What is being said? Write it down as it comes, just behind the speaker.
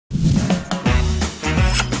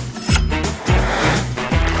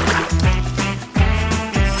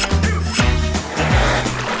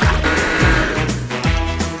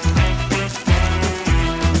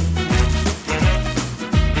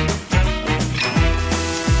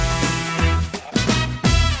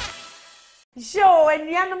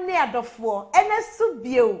enuanom ne adofo ene su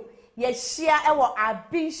bio ye hia ewo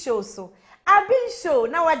Aben show so Aben show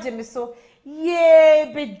na waje me so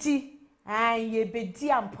ye bedi ye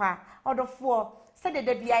bedi ampa odofo se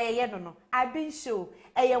de bia ye no Aben show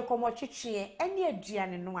eye nkomo twetwe ene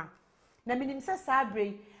aduane no a na minim se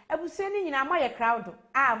sabre abusua ni nyina ma ye crowd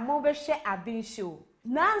mo be hwe Aben show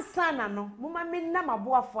nansa na no moma me na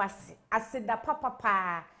maboafo aseda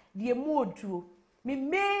papa de mu oduo me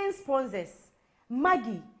main sponsors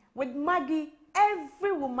Maggie. With Maggie,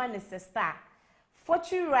 every woman is a star.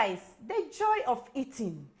 Fortune Rice, the joy of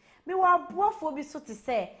eating. Me wa boafo bi so to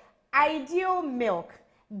say Ideal Milk,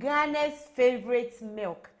 Ghana's favorite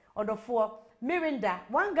milk. Odofo Mirinda,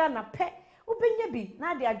 one Ghana pe ubenya bi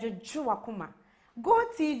na de adwedwo wakoma. Go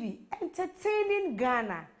TV, entertaining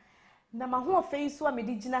Ghana. Na maho face wa me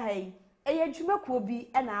di gina ha yi. Eye adwumakuo bi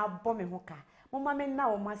e na abɔ me hoka. Mama me na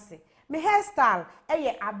wo mase. Me hairstyle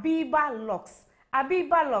eye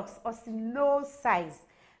Abiba locks or no size.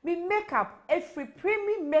 Me makeup every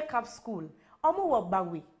premium makeup school. Omo wo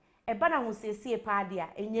bawe. E bana ho sese pa de a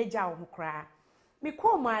enyeja wo kra. Me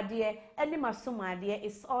ko ma de ene maso ma de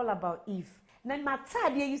is all about Eve. Na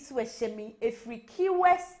matade yisu ehye me every Key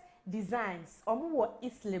West designs. Omo wo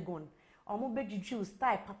East Legon. Omo bedwudwu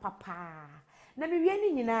style papa. Na me wie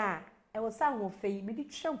ni nyina e wo sa ho fei me di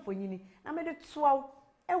twamfonyini na me de toaw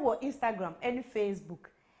e wo Instagram and Facebook.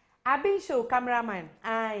 Aben show cameraman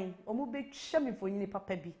omo be twame fonyini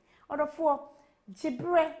papa bi odofo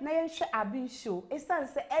gibre na ye hwe Aben show esan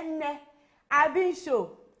se enne Aben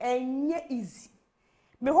show enye easy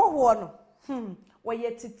me hoho no wo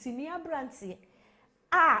ye titini abrante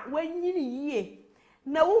wanyini yie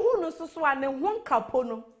na wo hu no soso a ne ho nkapo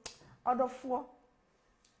no odofo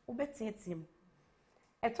wo betietim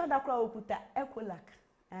eto da kra okuta ekolak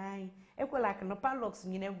ekolak no palox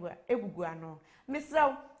nyina egugu ano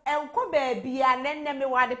misraw enko baby anenne me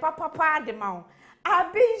wade papa de ma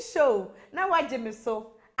Aben show na waje me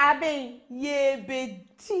so Aben ye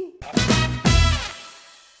beti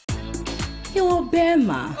Yo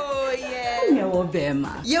bema. Oh yeah. Yo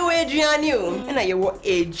bema. Yo Adriani o. Na yo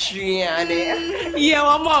Adriani. Yo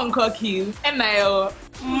monko ki. Na yo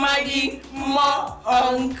Maggie Mo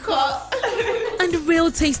Uncle. And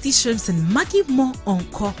real tasty shrimps and Maggie Mo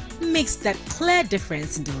Uncle makes that clear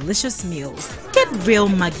difference in delicious meals. Get real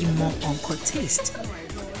Maggie Mo Uncle taste.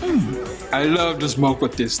 I love this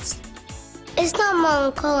Monko taste. It's not Mo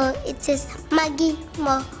Uncle, it is Maggie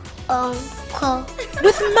Mo Uncle.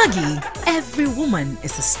 With Maggie, every woman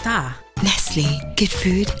is a star. Nestle, good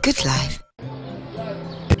food, good life.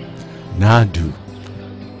 Nadu,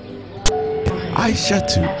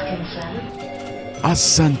 Aishatu,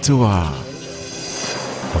 Asantua.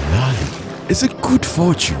 Olali, is it good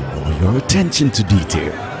fortune or your attention to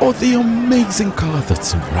detail or the amazing color that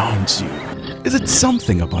surrounds you? Is it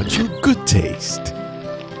something about your good taste?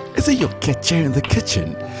 Is it your ketchup in the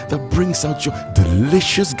kitchen that brings out your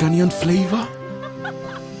delicious Ghanaian flavor?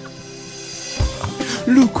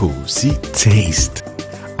 Luko, see taste.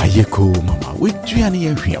 Ayeko mama, with Gianni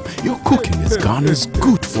and Riam, your cooking is Ghana's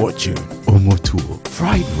good fortune. Omotuo,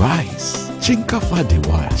 fried rice, chinkafa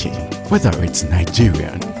dewachi. Whether it's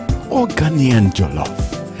Nigerian or Ghanaian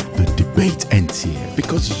jollof, the debate ends here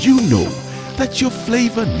because you know that your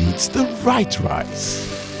flavor needs the right rice.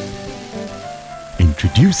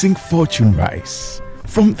 Introducing Fortune Rice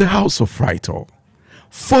from the House of Frito.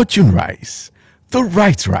 Fortune Rice, the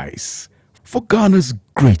right rice for Ghana's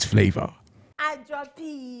great flavor.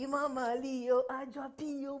 Ajopi mama Leo,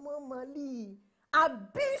 Ajopi mama Lee.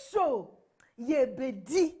 Aben show ye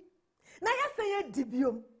bedi. Na ya say ye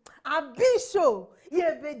dibiom. Aben show ye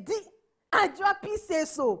bedi. Ajopi say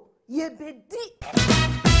so ye bedi.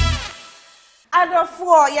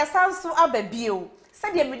 Adofo ya sanso ababio.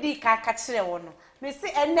 Said ye medi ka kire wo no. Me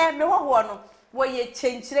se enne me hoho no wo ye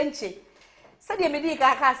chenchirenche. Said ye medi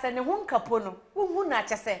ka se ne ho nkapo no. Wo hu na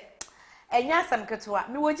kyese. Enya asem ketewa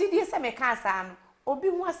me wogidie se me ka asa no obi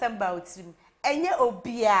hu asem ba otirim enye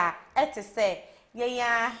obi a ete se ye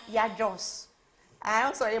ya Ajos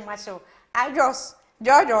am sorry macho Ajos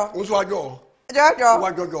Jojo unso ajo Jojo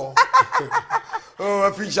wa jojo oh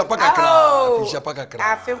afisha pakakra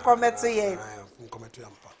afim kometo ye afim kometo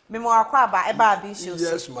yampa me mo akwa ba e ba bi show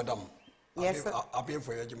yes madam yes abi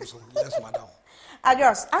for your jimuso yes madam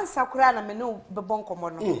Ajos ansa kura na me no bebon komo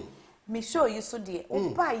no me show you so de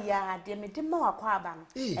oba ya de me de ma wakwa aba no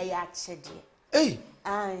e ya chede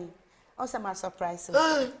also my surprise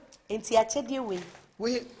enti ya chede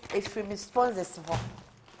we if me sponsors for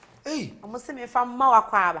almost me fa ma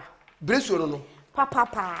wakwa aba bresu no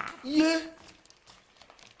papa ye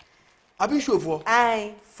abi show for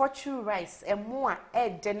Fortune Rice e mo a e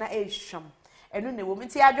de na e hwam enu ne wo mi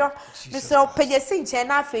ti adwo me so pegyesi nche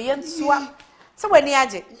na afa ye nsoa se wani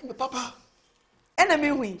age papa ena me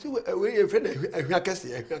hui we ye fe na ahwa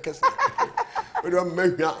kese we do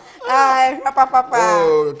mahwa papa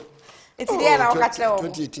eti dia na waka kire wo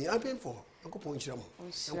 2018 Aben for yankopon kire mo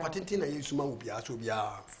nkwatenten na yesu ma wo bia so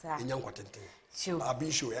bia enya nkwatenten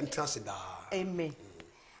Aben show entra se da amen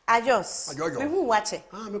Ajos me hu wache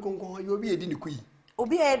me konkon yo bi edi ni kui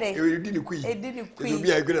obi e dey edi ni kui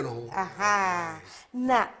obi a egre no aha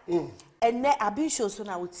na enne Aben show so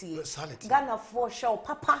na wotie Ghana for show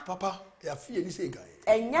papa ya fie ni se guy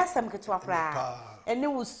enya sam ketwa kra ene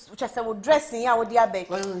wo chese wo dressing ya wo dia back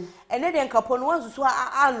ene de nkapo no wansusu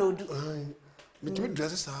a load me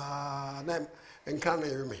dress sa na enka na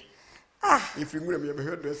yeme if you me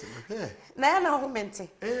be dress na ya na ho mente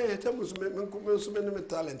tamus me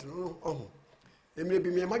talent no emre bi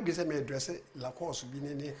me magde se me dress la course bi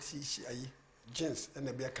ne t-shirt ayi jeans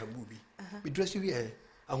na be aka bu bi me dress wi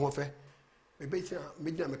ahofe me be tia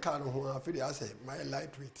me gina me car no ho afi dey say my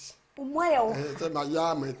lightweight umoya wo se na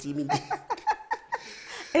ya ma ti mi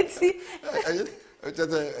eti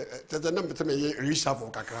tete na mete me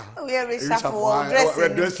reshuffle kakra o ye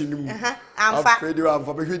reshuffle dressing mu amfa afedi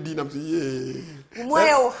amfa be hwedi na mse ye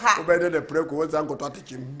umoya wo ha o be de preko wo zan koto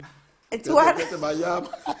atechim eti wa tete ba ya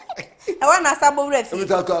e wa na sabo refi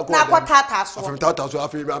na kwa tata so afem tata so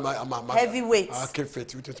afi ma heavyweight ke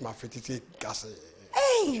fit with my fit say gas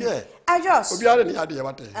eh Ajos obi are ni ade ye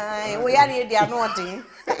bate wo yare dia no odin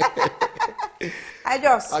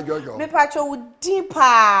Ajos me pacho wo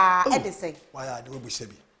deeper edison why are we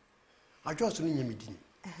sebi Ajos no nyame din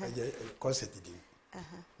concert din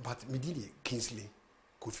but me din Kingsley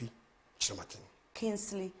Kofi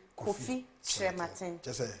Chrematin Kofi Chrematin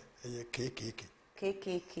just KKK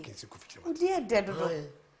Kingsley Kofi Chrematin odi dedodo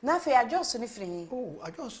na fe Ajos ni free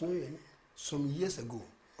Ajos no some years ago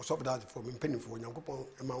so that for me penny for Nyankopon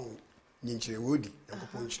ema wo nyinchire wodi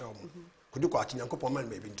Nyankopon chira wo kodi kwa chi Nyankopon man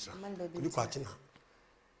be ntra kodi kwa chi na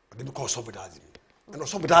de be cause of that and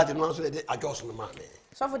so that no so de Ajos no man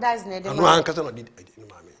so for that na de no an kasa no de no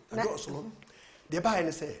man Ajos no de ba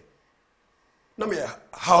ni say na me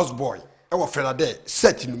house boy e wo fera de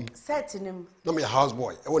set nim na me house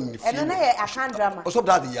boy e wo ni fi e no na ye akan drama so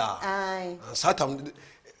that ya ai satam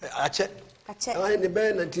ache ai ne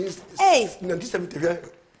be 1970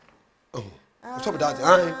 so that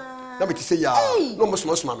na me ti say ya no mo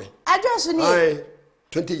small me Ajos ni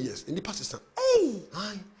 20 years in the past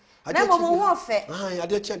na mo ho fe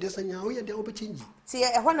ade chi ade sanya wo ye de wo be change ti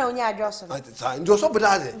e ho na onya Ajos no sa ndo so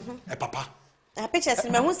bdaze e papa a pictures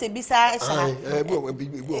me hu se bisa e sha e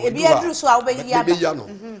bi adru so a wo be ya no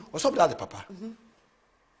o so bdaze papa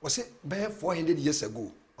o se be 400 years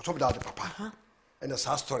ago o so bdaze papa and a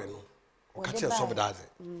sad story no o ka che so bdaze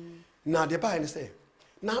na de ba ni say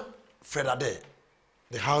na Fredade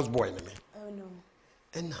the house boy na me no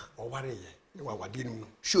ena o ware ye e wa wade no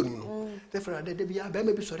show no the Fredade de bia be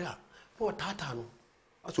ma bi sori a o tata no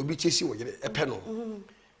aso bi chesi wo yere e pe no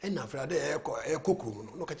ena Fredade e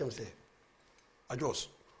kokuru no ka chem say Ajos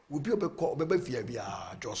obi obekọ obeba fia bia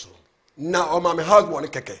Ajos na o ma me house boy ni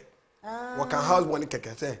keke wo kan house boy ni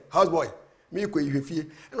keke say house boy me ko ihwe fie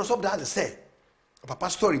ena so that say papa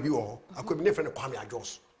story bi wo akobi ne friend Kwame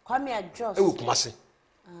Ajos e wo kumase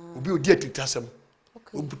obi odi atitasem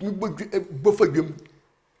obi bofa dwem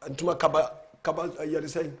antuma kaba yare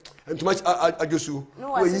say antuma Ajosu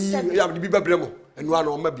we ya bi babremo enu ana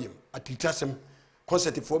o mabiem atitasem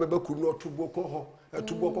concert for beba kuru no tubo ko ho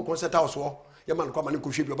tubo ko concert house ho ya man kwa man ko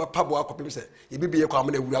hwe bi oba pabo akopem se ye bibiye kwa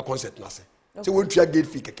man awura concert na se se wontua gate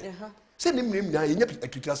fee keke se nim na ye nya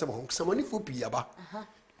atitasem ho samani fo pi aba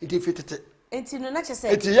enti fitete enti no na chese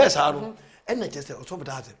enti yes aro ena chese o so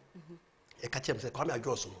bdaze e ka chem se Kwame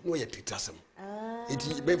Ajos no ye titasem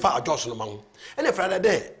enti be fa Ajos no ma ho ene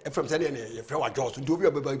Friday e from say ne ye fra Ajos ndo obi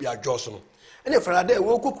obeba bi Ajos no ene Friday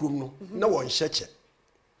wo kokrum no na won hyeche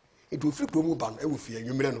enti ofiri krom ba no e wo fie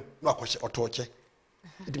nwumre no na akɔhye ɔtɔɔkye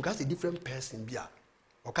enti ka say different person bi a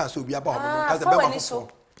ɔka say obi aba ho no ka say be ma fo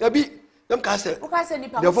ya bi dem ka say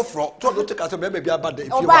de foforo to do te ka say be bi aba de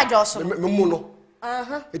fie me mu no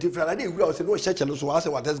enti Friday ewura o say no hyeche no so wa say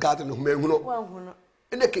what this garden no me hu no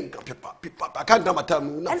ene king pipa I can't damn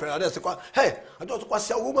time na Friday say kwa hey Ajos kwa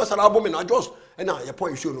sia wo ma sara abo me na Ajos ena ye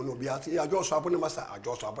point show no bi ati Ajos abo ne master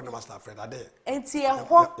Ajos abo ne master Friday enti e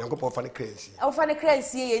ho yanko fa ne crazy o fa ne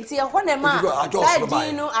crazy ye enti e ho ne ma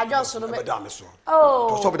Ajos no Ajos no me da me so oh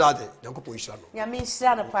to so bda de yanko po hira no ya me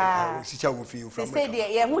hira no pa si cha wo fi from say de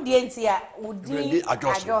ye hu de enti a udi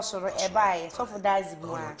Ajos no e bai so for that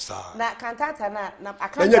zimu na kantata na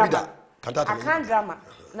akanda Cantata. I can't drama.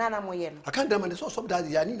 Nana moyen. I can't drama. So stop that.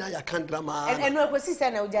 Yani I can't drama. And no kwesi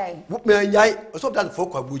na ujai. Me nyai. Stop that for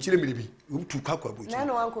kwa buchire me bi. Tu kwa buchire. Na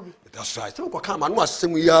no anko bi. That's right. So kwa kama no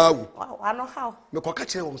asem ya wu. I know how. Me kwa ka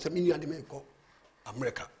kire wo se me nua de me ko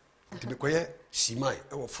America. Nti me koye Simai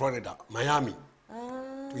e Florida, Miami.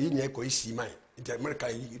 To yi nyai ko Simai. Nti America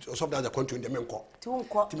stop that the country de me nko.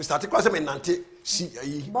 Ti me start kwa se me nante si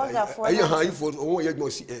ayi. Ayi ha yi for o ye mo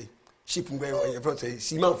si ship ngwe e from say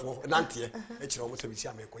Simai for nante e kire wo se bi si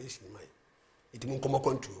America yi Simai. Nti mo nkomo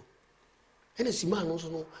control. Ene Simai no so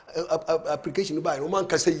no application no buy no man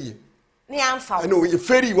ka say yi. Ni amfa. No ye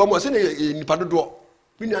ferry wo mo se ne nipa dodo.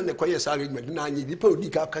 Mi nua ne koye sa arrangement na anyi nipa odi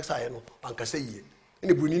ka kasa ye no an ka say yi.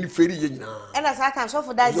 Ene buni ni ferry ye nyina. Ena sa kan so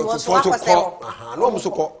for that you was wa kwase wo. Aha, no mo so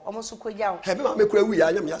ko. Omo so ko jawo. He be ma me kura wi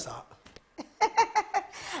ya nyam ya sa.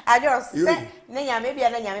 Ajos se ne nyame bia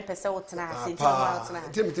na nyame pese wo tena ase nti wo tena.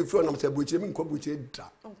 Nti me te fro na mo se buchire mi nko buchire dra.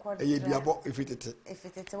 Eye biabo efitete.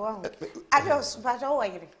 Efitete wo. Ajos ba jo wo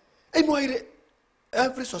yire. E mo yire.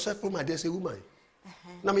 Every successful man there's a woman.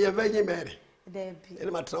 Na me ye venye mere. Debi.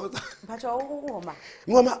 Ele ma trouser. Ba jo wo ma.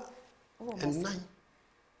 Ngoma. And nine.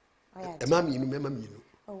 E ma mi nu me ma mi nu.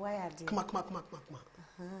 Oh why are they? Come on.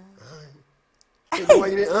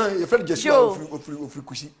 You feel Joshua ofri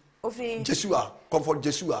kusi. Ofri Joshua, comfort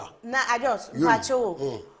Joshua. Na Ajos,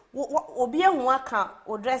 pacho. Obi ehun aka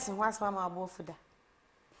o dress ho asma ma abo fuda.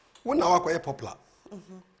 When na wa popular.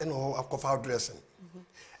 And o akofa dressing.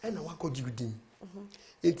 And na wa ko jigudin.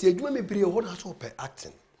 Enti adwuma me bire ho na so pe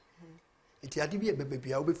acting. Enti ade bi e bebe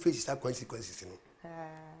bia we face that consequences no.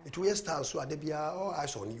 It will start so ade bia all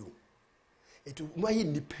eyes on you. It will my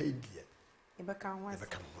ni pay dia. E be kan once. E be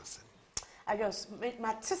kan once. Ajos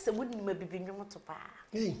ma tese wudi ma bibinwum to pa.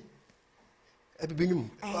 Eh.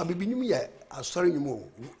 Abibinwum ye asori nwum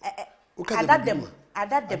o. Adadem.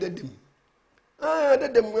 Adadem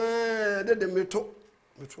meto.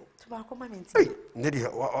 To ba ko ma nti. Eh, ne dia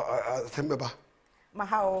sembeba. Ma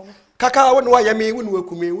hawo. Kaka wonu ayemi wonu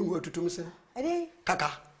akume wonu atutum se. Ade.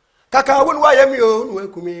 Kaka wonu ayemi o wonu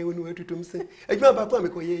akume wonu atutum se. Adwuma ba ko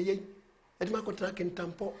amekoye. Adwuma ko tra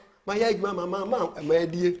kentampo. Ma ya adwuma mama ma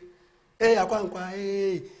adie.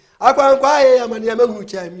 Akwankwa amani amehunu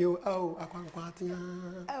chami o akwankwa atia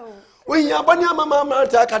oyin abani mama ma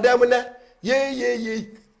ta akadem ne ye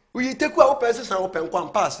uyi teku a wo pese san wo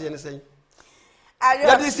penkwa pass ye ne sen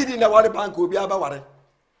ya di sidi na wari bank obi abaware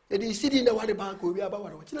e di sidi na wari bank obi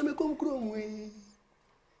abaware wo kina me komkro mu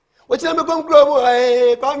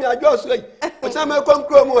kwa mi Ajos wo kina me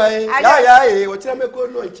komkro mu ya wo kina me ko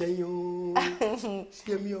no nchen yo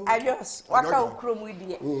Ajos waka ukromu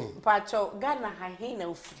die pacho Ghana ha he na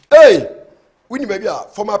ofu wini ma bia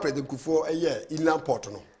former president Kufo inland port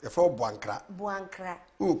no e fo Buankra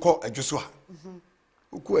u ko Adwoso ha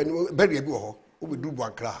ku eni beria bi wo ho u be du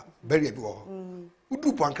Buankra beria bi wo ho u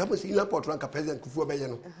du Buankra mo se inland port ranka president Kufo be ye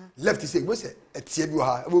no left say mo se etie bi wo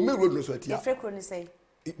ha e me road no so etia e fre kro ni say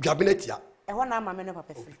dwabenetia e ho na ma me no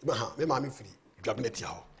papa free me ma me free dwabenetia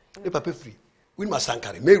ho me papa free win ma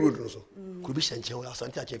sankare me road no so ko bi shanche ho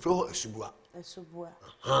asante ache fre ho asubua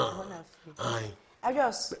ho na free ai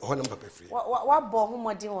Ajos ho na papa free wa bo ho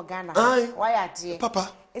modin wo Ghana wa ya de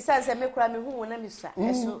papa isa se me kura me hu na misa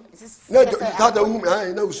eso na da hu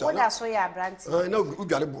ai na usa wo da so ya branti na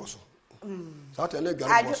udware bo so sa ta na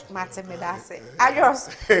dware bo so mate me da se Ajos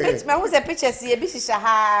it me hu se pictures ye bi shisha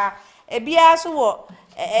ha e bia so wo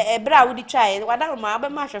bra wo di try wada ma ba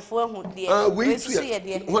ma hwefo ahu de we so ye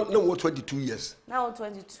de na wo 22 years now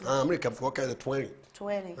 22 America for kind of 22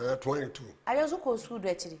 Ajos ko school do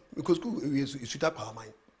actually because school we isuta kwa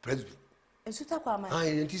mai presby isuta kwa mai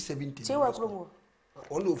 1970 che wa kromo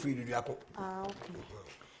on no free do akọ okay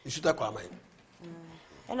isuta kwa mai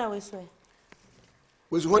and we so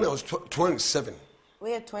was when I was 27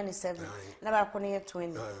 we are 27 na ba ko ne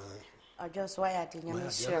 20 Ajos why are the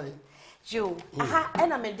nyam sure Jo aha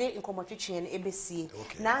na me de nkomotwetwe no ebesie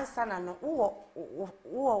na ansa na no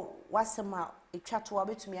wo wasema etwato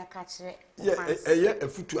abetumi aka kire fans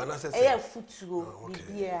efutu anase efutu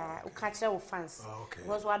bibia uka kire wo fans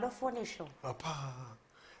because we adofo ne show papa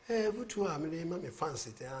efutu a me ma me fans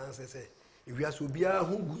te anse se ewiaso bia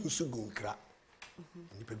ho gunsu gunkra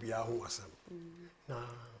nipa bia ho wasam na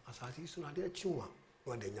asasi so na de achiwa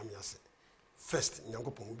no de nyam yase first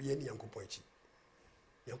nyankopon bia ni nyankopon achi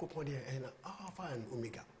Yankopon de na alpha and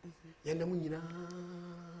omega yenda mu nyina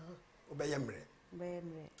obeyemre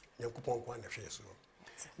Yankopon kwa na hwe so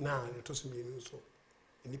na ne to so mienu so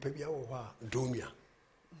nipa bia wo ho a domia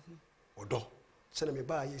odo Send me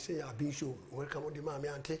by, you say, I've been show, welcome on the mammy,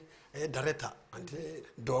 auntie, director, auntie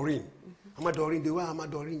Doreen. I'm a Doreen, the way I'm a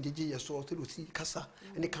Doreen, Gigi, so to see Cassa,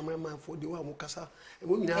 and the cameraman for the one Cassa. And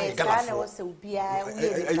when I got oh,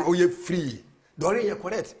 free. Doreen, you're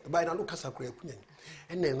correct, by the Lucasa Queen.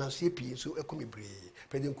 And then I see P, so I come brave.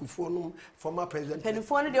 President Kufonum, former president.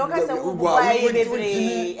 Penifone, the Ocasa,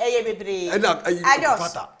 and I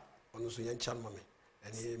just on the young charmamy.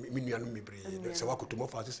 And million me breed. So I could to more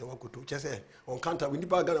fast, so I could to just say on counter, we need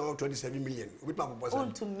about 27 million. With my boss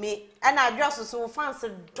to me, and I just so fancy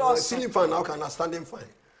just silly fun. How can I stand him fine?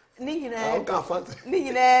 Nina,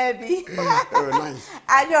 be nice.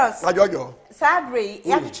 I just Sabri,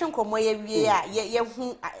 you have to chunk on my year,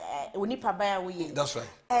 Unipa by we. That's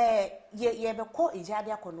right. Ye have a call is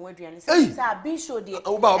Yadia Conwadian. Say, be sure, dear.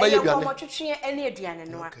 Oh, about you any Adrian.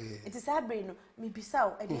 It is Sabri, me be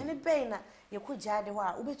so, and any banner. You could jade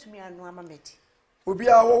wa ube to me and no mameti. Ubi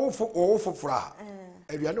a awful fra.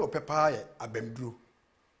 If you know pepper, Aben drew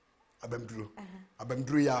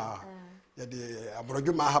ya. The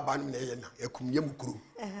Abrogama Haban, a Kumyamukru.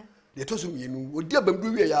 They told me, would dear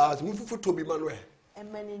Bembu ya, move for Toby Manuel.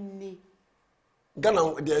 And many knee.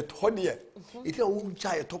 Ghana, the Hodier. It won't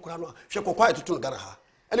child talk around. She will quiet to Ghana.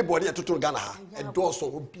 Anybody to Ghana, and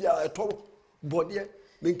Dawson would be a tall body.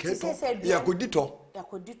 Yakudito.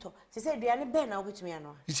 She said, "The only Ben now with me."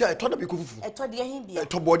 He said, "I told him I told him be a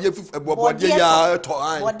body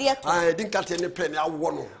I didn't cut any penny. I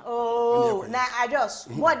won." Oh, now I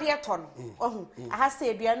just body a ton. Oh, I have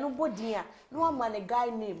said, "We are nobody. No man a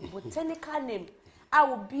guy name, botanical name. I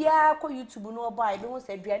will be a YouTube no buy. No one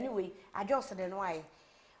said anyway. I just said why.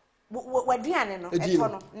 What Diana no? The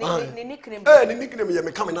nickname. The nickname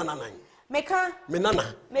you coming on nine. Meka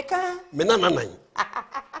menana nine.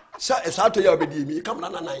 Sa to ya obedi mi come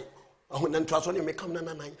nana nine. Ohun nan traso ni me come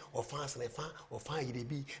nana nine or fans na fa or fa ire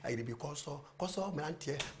bi koso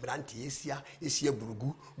brantie esia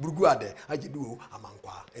burugu ade ajedu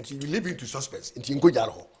amankwa. And you live into suspense. Nti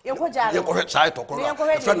nkojaro ho. Yenkojaro. Sa to ko.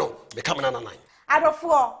 Fe no me come nana nine.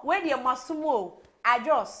 Adofo we de masumo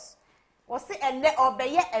Ajos. Wo se ene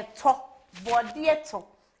obeye eto body eto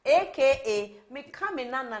aka me come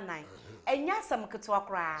nana nine. Enya sam ketwa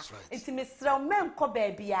kra enti mesra menko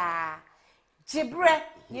baabia jibre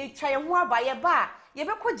ye twaye ho abaye ba ye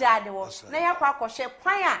be kojade wo na ye kwa akɔhwe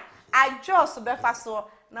kwan a Ajos be fa so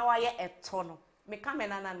na wa ye eto no me kame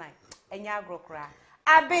na nine enya agro kra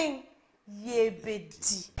Aben ye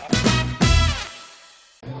bedi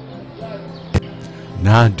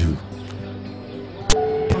Nadu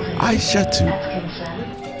Aishatu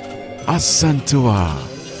Asantua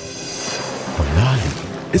Olali.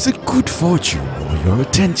 Is it good fortune or your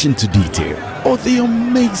attention to detail or the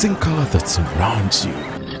amazing color that surrounds you?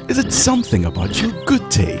 Is it something about your good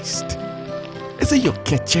taste? Is it your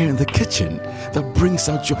ketchup in the kitchen that brings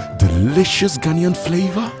out your delicious Ghanaian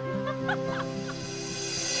flavor?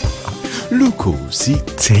 Luko, see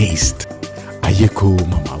taste. Ayeko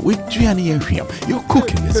mama, with Juani and your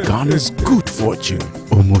cooking is Ghana's good fortune.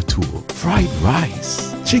 Omotuo, fried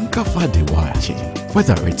rice, chinkafa dewachi,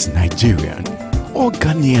 whether it's Nigerian or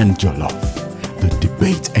Ghanaian jollof, the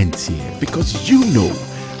debate ends here because you know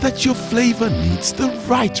that your flavor needs the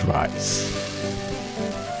right rice.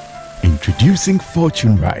 Introducing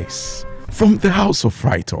Fortune Rice from the House of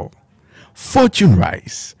Frito. Fortune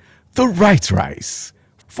Rice, the right rice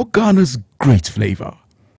for Ghana's great flavor.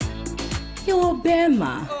 Yo,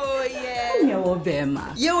 Bema. Oh, yeah. Yo,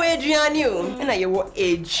 Bema. Yo, Adrian, and I were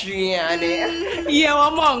Adrian. Yeah,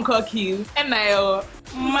 I'm Uncle Q, and I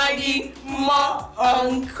Maggie Mo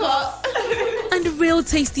Uncle. And real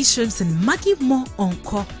tasty shrimps and Maggie Mo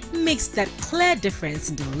Uncle makes that clear difference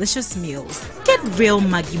in delicious meals. Get real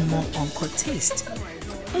Maggie Mo Uncle taste.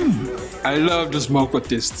 I love this Moko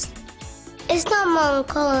taste. It's not Mo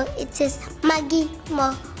Uncle, it is Maggie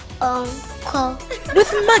Mo Uncle.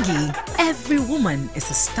 With Maggie, every woman is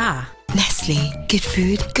a star. Nestle, good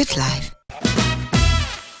food, good life.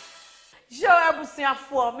 Joe abusia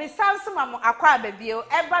for me samsum am akwa babio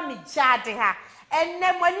eba me jade ha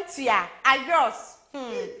enne monitua Ajos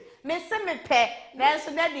me se me pe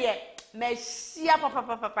nanso na de me hia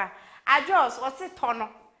papa Ajos o se tono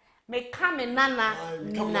me ka me nana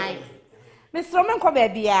nai me sro me nko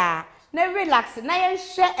babia na relax na ye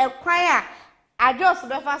hwe ekwan a Ajos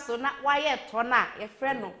be fa so na wa ye to na ye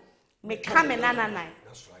frɛ no me ka me nana nai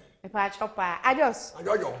me pa chopa Ajos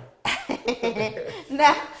Ajojo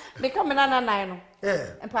na become nana nine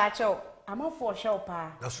and pacho I'm a for show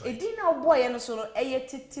pa e di na boy no so no e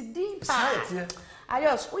titidi pa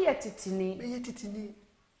Ajos we titini me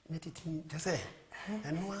titini just say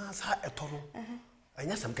and no as ha etoro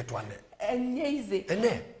anya sam ketwane easy.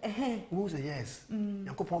 Who say yes?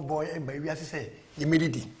 Yakopon boy and baby as say, you made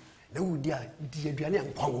it. No, dear Diana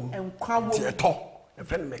and Quam and Quam to a talk. A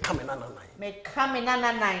friend may come in another night. May come in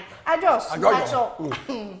another night. Ajos.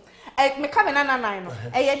 Me come in another night.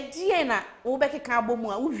 A Diana, Ubeki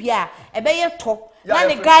Cabomo, Uvia, a bayer talk. Not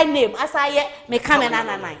a guy name, as I yet may come in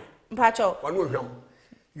another night. Pacho, one will come.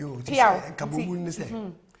 You, Caboon, say,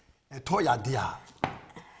 a toya dear.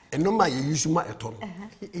 And no, my use my atom.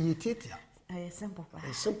 You take a simple,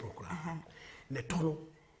 the tunnel.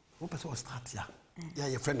 What was start ya? Yeah,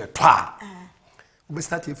 your friend a twa. We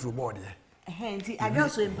started through body. Henty, I go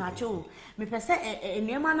so in Pacho. Me per se a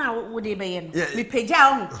near man would be in. Me pay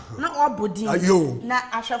down, not all body. You, not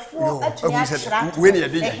I shall fall at when you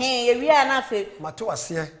did. Hey, we are not fit. Matoas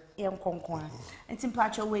here, young conqueror. And Tim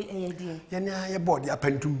Pacho way a dear. Yana, your body up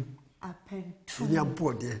and two. Your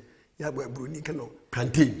body, your brunicano,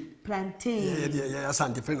 plantain. Plantain. Yeah,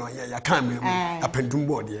 Santi Feno, yeah, come up and two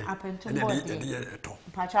body. Up and two body.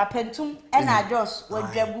 Pacha pentum, and I just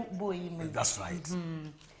what Jabu boy. That's right.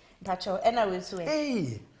 Pacho, and I will say,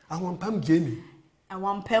 hey, I want Pam Jenny. I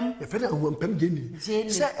want Pam. If I want Pam Jenny.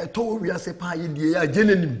 Jenny, I told you, I say, pie, dear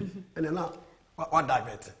Jenny. And then what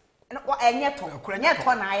divert. And what I yet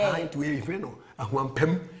one I to a friend. I want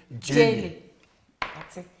Pam Jenny.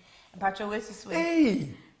 That's it. Pacho, where's his way?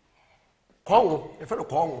 Hey. Call, a fellow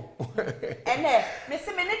call. And then,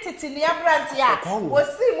 Mr. Minute in the Abrantia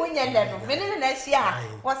was see when you're never, minute next year.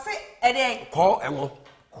 Was it a day? Call and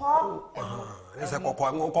call. There's a cocoa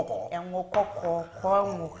and cocoa.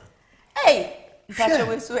 Hey, Pacho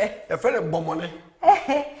will swear. A fellow bomb.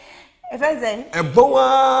 If I say, a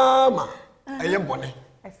bomb, I am bonnet.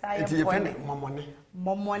 It's your friend,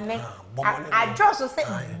 Momone. I just say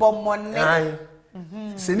bomb.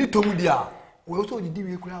 Send it to me, dear. We also did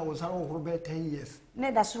the crowd was over about 10 years.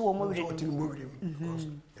 Ned, that's what we were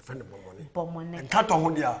doing. A friend of Bomone. And cut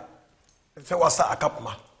on dear. So what's a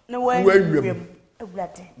couple? No way, William. A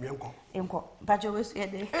bloody. Uncle. But you was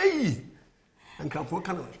hey. And come for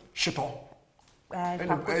kind shit off. I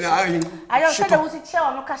don't say there was a chair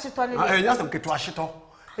on Cassiton. I just get to a shit off.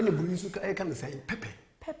 And the breeze can say Pepe.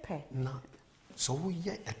 Pepe. No. So we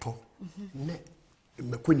yet at all. Ne,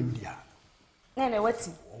 McQueen, dear. No, what's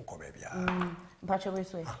it? Uncle, baby. But you way.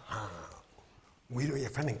 We do your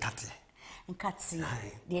friend in Catty. And Catty,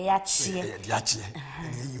 the Yachi,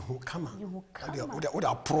 and you who come. You who come. What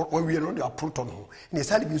are pro, when we are on your proton, and they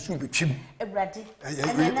said you soon be cheap. A bratty.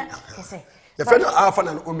 The friend of Alpha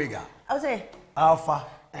and Omega. I say Alpha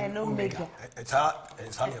and Omega. It's our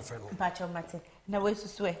friend. Pacho Mate. No way to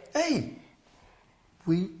swear. Hey,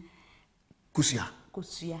 we Kusia.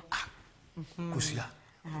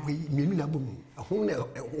 We mean a boom, a home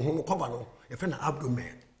cover, a friend of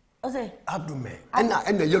Abdomen. Abdomen,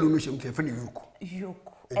 and the yellow mission to a friend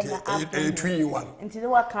yoke. A 3-in-1. Until the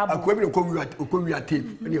work up, a Korea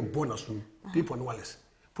tape, and your bonus room, tape on Wallace.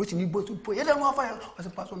 Putting you both to put it on fire as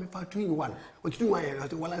a pass on me for 2-in-1, with 2 wires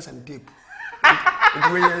at Wallace and tape.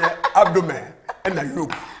 Abdomen, and a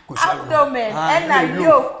yoke. Abdomen, and a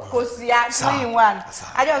yoke, Kosia 3-in-1.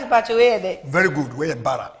 I just patch away there. Very good, way a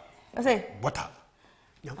barra. I say, butter.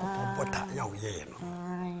 Butter, yow, yeah.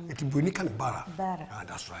 It's Bunican barra.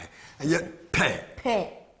 That's right. And yet,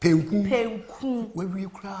 Penku, where we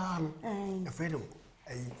crown a friend of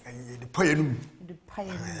the poem. The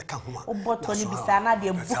poem. Oh, but Tony Bissana,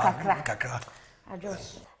 the book.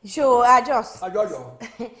 Ajos.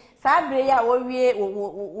 Sabria,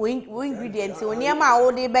 we ingredients, when near my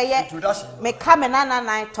old day by may come an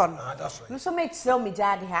night ton. You so make sell me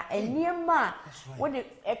daddy, and near ma, what a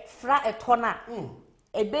frat a toner.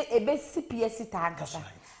 A bit CPS tag.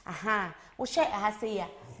 Aha, what shall I say?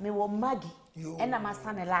 Me will Maggie, and I must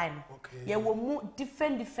stand a line. You will move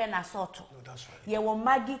different assault. You will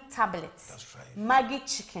Maggie tablets, Maggie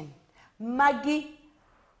chicken, Maggie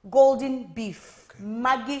golden beef,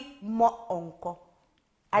 Maggie more uncle.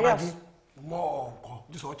 Maggie more uncle.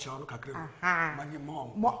 Just watch your look at Maggie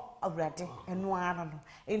more already, and no, I don't know.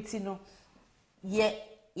 And you know,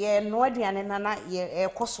 yeah, no idea, and Nana, yeah,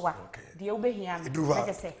 Coswa. The obey him, like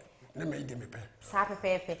I say. Let me give me pay.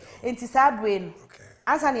 Sape, and Tisabwin.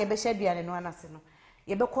 As I never shed and one as no.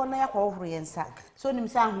 You be corner over and sack. So, him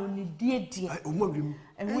sound only dear,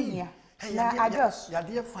 and we here. I just, ya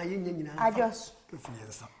dear fine, I just.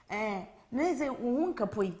 Naze won't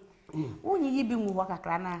capui. Only ye be walk a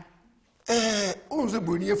crana. Also,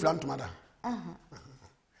 Bunny front mother. I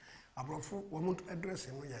brought 4 women to address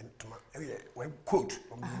him to my quote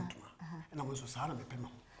from the and I was so sorry,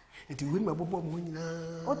 It will be bobo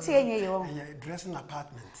munyina. What say you? Dressing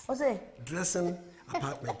apartment. What say? Dressing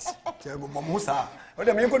apartment. Bobo musa. O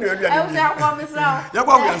dem yeko no adu adu. I was promise now. Ya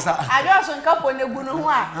kwa wiansa. Ajos nka pone gunu ho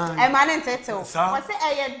a. E ma ne ntetew. What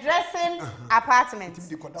say dressing apartment.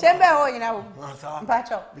 Chamber ho nyina wo.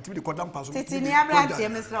 Mpacho. Bitimi de kodam paso. Titi ni abrantie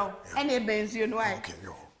mesraw. E na benzuo no ai. Okay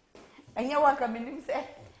yo. Enye wa ka minim say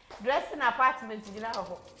dressing apartment nyina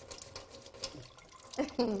ho.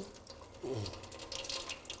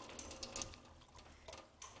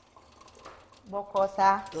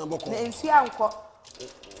 Bokosa. Na ensu anko.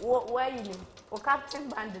 Where you name? O captain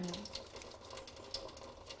band ni.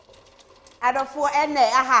 Adofo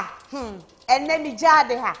ene aha. Ene mi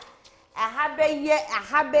jade ha. Aha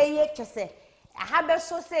beye kese. Aha be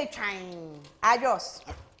so say twan. Ajos.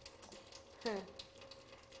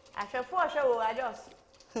 Ahwefo hwe ajos.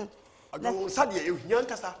 Ago sade e hia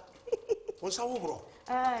nkasa. Won sa wo bro.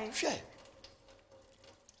 Ai. Hwe.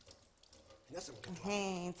 Nasem keto.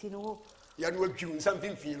 Tino. Ya no adwu nsam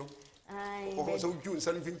finfin no. Ai. Ko so adwu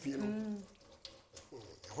nsam finfin no.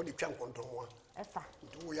 Ho de twa nkontomo a. Efa.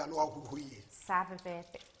 Do ya no ahuru yi. Sa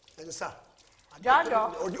pepepe. Ensa.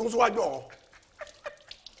 Jojo. O so wajo.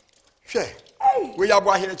 Hwe. We ya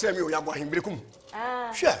bo ahene kire me o ya bo ahene berekum.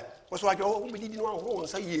 Hwe. O so wajo o medidi no ahoro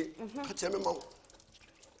nsa yie. Ka kire me ma.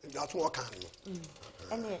 Ya to o kan no.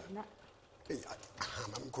 Ene na.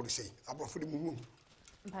 Mam ko say abrofo de mumu.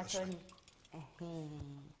 Mpachoni.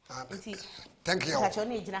 Thank you.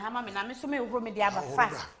 Mpachoni jina hama me na me so me wuro me de aba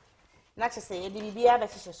fast. Na chese e de bibia ba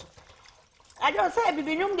chese so. Ajo say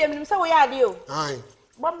bibinum dem nim say wo ya ade o. Ai.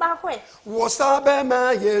 Bomba kwe. Wo sabe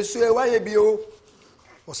ma Yesu e wa ye bio.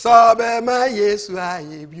 Wo sabe ma Yesu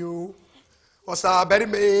aye bio. Wo sabe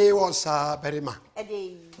me wo sabe ma.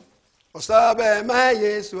 Ede. Wo sabe ma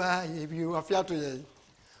Yesu aye bio afiato ye.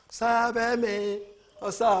 Sabe me,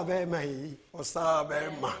 o sabe mai, o sabe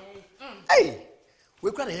ma. Hey,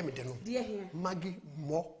 we kwa na hear me de no. Magi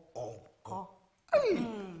mo onko. Hey.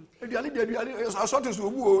 Eduali assorted so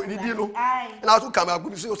obu o ni di no. Na to come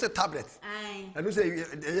agu so say tablet. And you say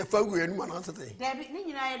e fa gu enu na say. Debi ni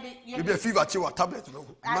nyina ye de. Be fever chi wa tablet no.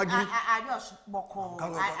 Magi. Ajos boko.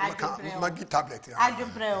 Magi tablet.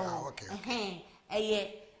 Ajombre o. Okay.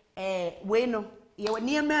 We no. Ye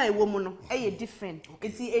niema ewo mu no different.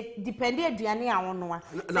 It depend aduane a wo no a.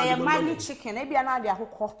 Say magi chicken e bia na ade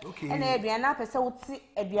akokọ. E na aduane apese wo ti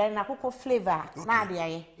aduane na akokọ flavor na ade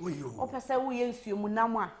aye. O pese wo ye nsuo mu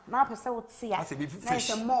nam a na apese wo ti a. Na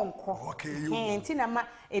se monko. Okay. Nti na ma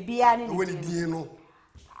ebia ni. We di no.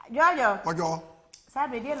 Jojo. Ojo.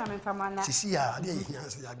 Sabe dia na me fama na. Sisi a ade ye hia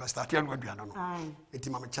se ya ba start ya no aduane no. Enti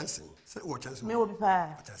ma me chance. Say wo chance. Me wo bi pa.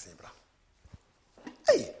 Chance bra.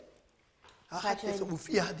 Hey. I just will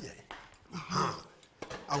fear there.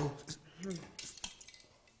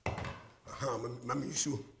 Mammy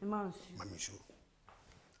shoe. Mammy shoe.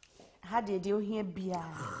 Had you do here beer?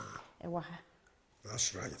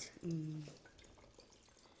 That's right.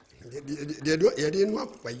 They didn't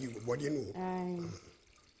work by you, what you know.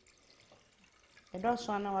 I don't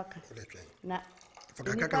want to work. Now, for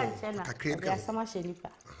a create so much.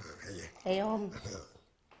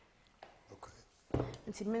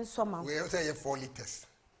 It means summer. We say 4 liters.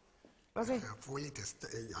 What's it? 4 liters.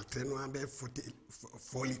 I tell you, I'm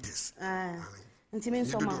 4 liters. It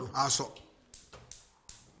means summer. Also,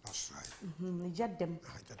 that's right. You jet them.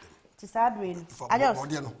 To start with. Adios.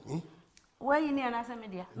 Where you near an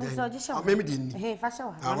media? Mr. Jisha. Maybe didn't. Hey,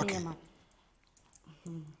 fashion.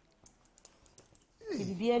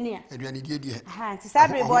 Be near. To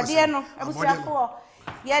start with, Bodiano. I was here for.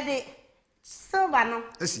 Yeah, the silver no.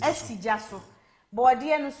 Esi jaso.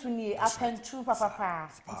 Body and Sunni, up and true papa.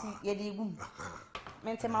 Yedi gum.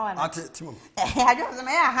 Mentema one. I don't know.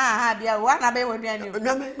 Ha, dear one. I be with the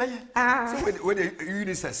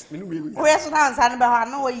unisex. Where's the house? I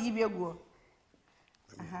know where you go.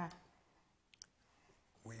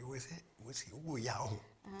 We say, oh, yeah.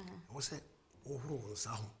 Was it? Oh,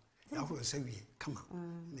 sound. I will say, come on.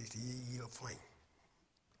 This year fine.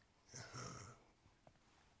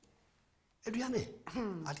 Adriane,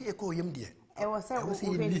 I did call him dear. I was in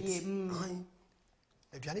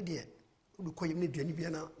Adriane dear. Who call him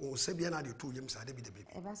Nibiana or Sabiana, the 2 years I did the baby.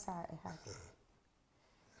 Ever saw it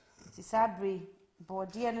is Sabri,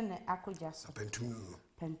 Bordian and Akujas.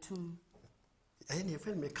 Pentum. Any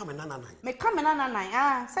friend may come and nana. May come and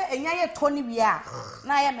nana. Say, and ya Tony Bia.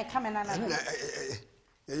 Now I may come and nana.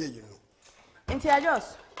 You know. Into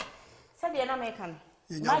Ajos. Said the American.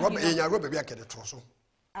 In your rubber back at the trousseau.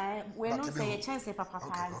 We don't say a chance, papa.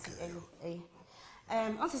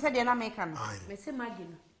 Also said the American. May say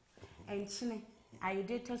Magin and Chine. I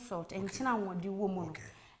dated salt and China won't do woman.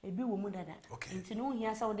 ebi wo mu dada nti no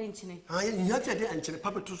hia sa wo de nchine hia te de nchine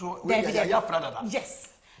papa to so we ya fra dada yes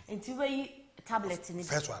nti we tablet ni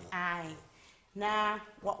first one ai na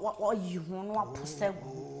what you ho no apose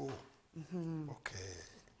okay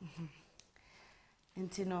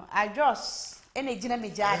nti no Ajos ene gina me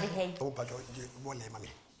jaade he o pa jo wo le mami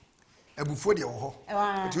ebufu de wo ho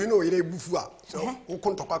nti no yire ebufu a so wo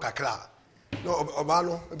kontokwa kakra no oba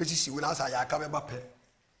no ebesisi we na asa ya aka be ba pe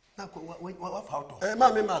na wa fa auto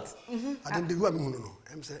mami mat adem de gua mi hunu no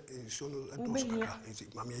em se so no do so kakra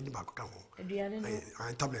mami edi ba ka ho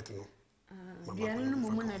ai tablet no aduane no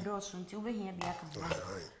mumu na do so nti wo be hia bia ka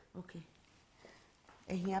okay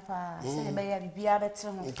ehia pa se ne be ya bibia betre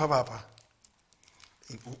ho papa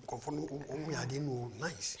confono o ya de no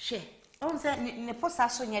nice she on se ne posa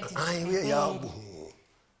so nya di ai we ya bu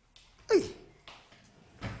hey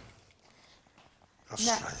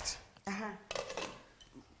that's right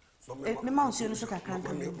me ma onse no so kakra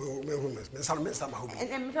nka me sa ma ho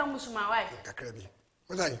me fa musuma wai kakra bi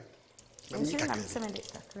o dai na mi kakra se me de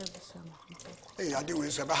kakra bi so ma hey ade we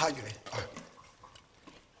so ba ha jure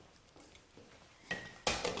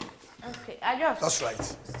okay Ajos that's right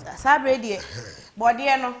sabre die body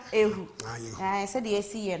no ehu se de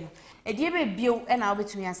esi ye no edie be bio e na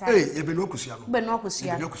obetumi asa hey e be no akusia no be no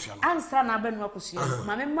akusia ansa na be no akusia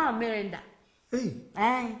ma me ma merenda hey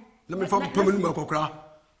let me from pamelu makokra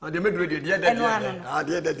and the medre de de de no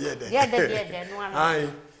ana ai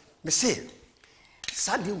me say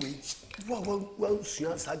sadi we wa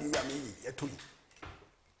usua sadi ya me eto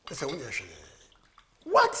yi se won ye hwe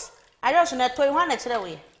what Ajos na toy ho na kire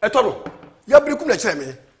we eto no ya brekum na kire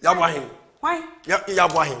me ya bo ahen why ya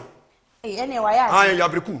bo ahen ene wa ya ai ya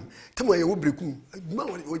brekum temo ye wo brekum ma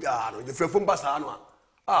wo ja no je frefo mbasa no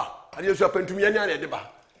ade so apantumi ya nya na de ba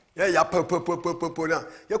ya po na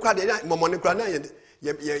ya kwa de momone kwa na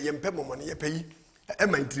ye mpe momone ye peyi e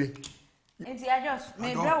mantire enti Ajos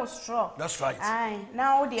me bra straw that's right ai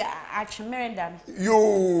now the achmerenda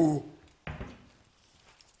yo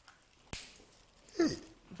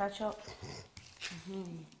Bacho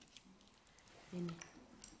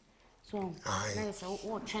so nice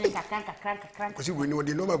o chene kakran ko si we ni o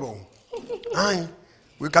de no mabo ai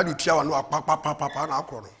we ka do tia wa no pa na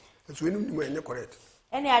akro no so enu ni mo enye correct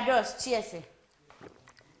any Ajos cheers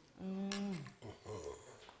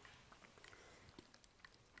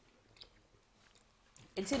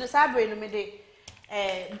It's the sabre no me de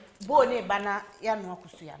bo ne bana ya no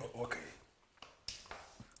akusu ya okay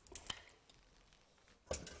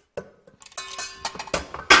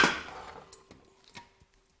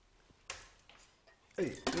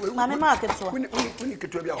hey mame ma ketwa we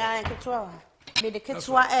ketwa bia ah ketwa me de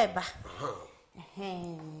ketwa eba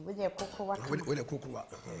we de kokwa we de kokwa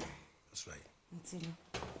that's right ntino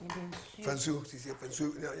me de fansu si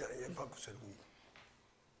fansu ya pa ko sel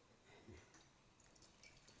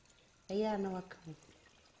aya na wakam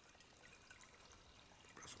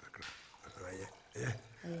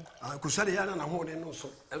kusari yana na ho ne no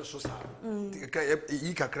so enso sa ka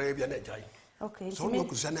yi kakra bia na jai okay so no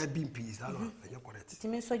kusana bi mpi sa no enye correct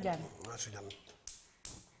timi so jan so jan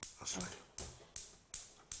asai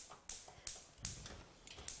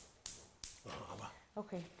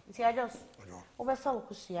okay nti Ajos obesa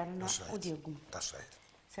okusia na odi egum that's right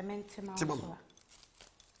cement ma so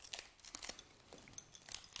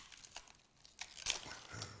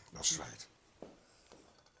that's right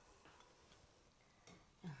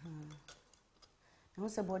no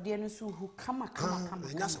se body no so hu kama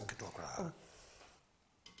nya sam keto akra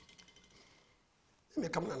me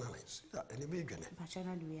kam na nice ya ene be dwene ba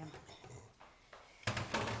chana duya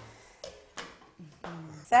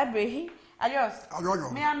sabre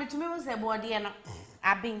Ajos me am to me wo se body no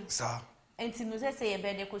Aben sa enti no se ye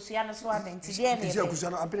be de kosua no so aben ti de na ye kosua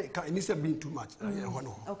no Aben ka ni se be too much ye ho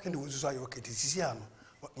no ene wo so ayo okay ti sisi ano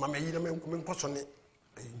mama yi na me nkoso ne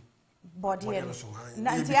body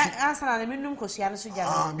na nti answer na me num kosua no so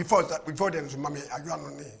jana before then so mama ayo ano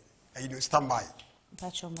ne ayi no stand by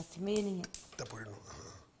pacho matime ni tapori no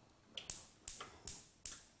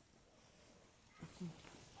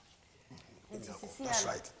that's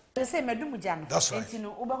right they say medum jana enti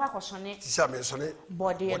no wo be kwa kosone ti sa me so ne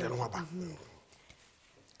body no haba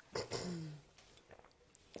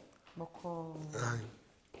boko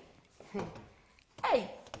hey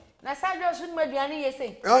na sajo sun maduane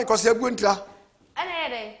yese ai ko se agu ntira ana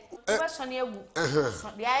ere wo sone agu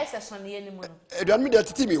so bia ese sone ani mu no aduane mi da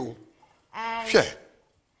titi mi o hwe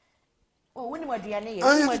o woni maduane ye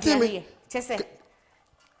woni maduane ye chese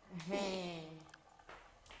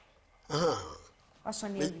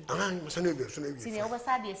masane bi so na bi ti ne wo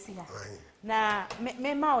sa de si ha na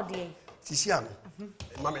me ma ode Sisiano.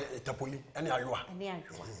 Mama etapoli ene ayoa. Ene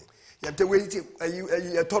ayoa. Ya te we ti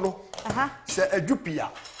ayi tono. Se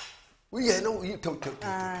adupia. We ye no you to.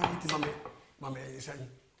 Mama say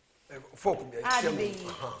folk be.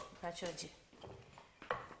 Pachoji.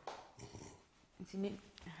 Ntimi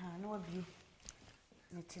no abi.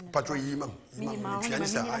 Patro yi mam.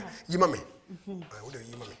 Yi mame. Wo de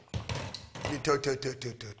yi mame. Ni to.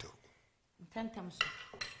 Tantam so.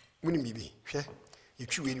 Muni bibi, hwe. Ye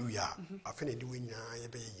twi we ya. Afa na de we nyina ye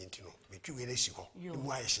be ye ntino. Me twi we resi ho.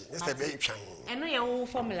 Mu aye hye. Nesta be twan. Eno ye wo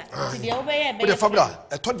formula. Ti de wo be ye be. Wo de formula.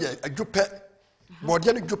 E to de adwope.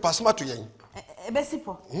 Bode no dwopa smato yen. Ebe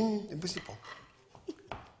sipo. Ebe sipo.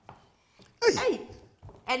 Hey.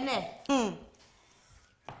 Ene.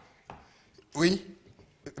 Oui.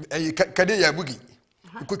 Kade ya bugi.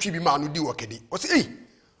 Ko twi bi ma no di wo kade. O se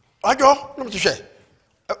Ajo, no me hwe.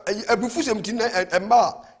 Abufu sem tin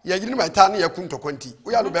emba ya yiri ma ta na ya kun tokwanti.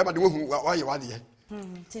 Wo ya no be ma de wo hu wa ye wade ye.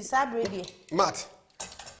 Ti sabre die. Mat.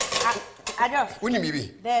 Ajos. Woni mi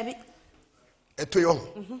bi. Debi. Eto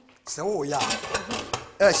yo. Se wo ya.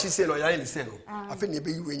 She say no ya ni say no. Afa ni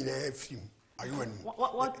be yi we nyina film. Ayo anu.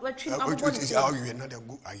 What trim am go to how you na dem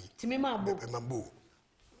go ayi. Ti me ma bo. Mambo.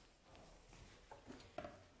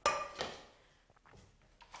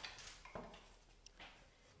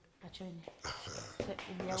 Achoni. Se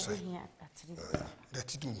ubi awu hia atiri.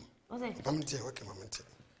 That it do. Ose. Mamnti okay mamnti.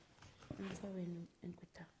 Nsa we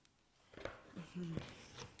nkuta.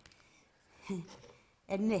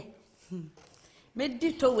 Enne.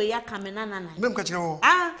 Medi to we ya kamena nana. Mem ka kire wo.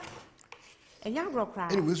 Enya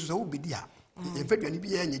brokra. Anyway so wo bedi a. Ye faduane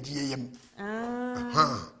bi ya nyegye yem.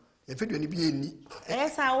 Ye faduane bi ya ni.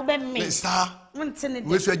 Esa wo be me. Sa. Wonte ne.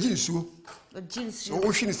 We so agi nsuo. Jinsu. So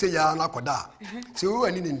wo hwi ni se ya na koda. Se wo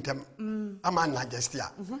ani ni ntem. Ama na just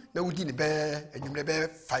ya. Na wudi ni be adwumre be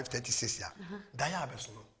 5:36 ya. Da ya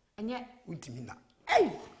abeso no. Enya untimi na.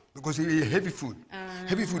 Hey. Because heavy food.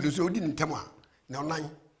 Heavy food so wudi ni ntem a. Na onan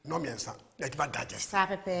no miensa. Let me digest. Sa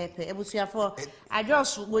pepepe. Ebusuafo.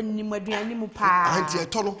 Ajos wonni maduane mu pa. Anti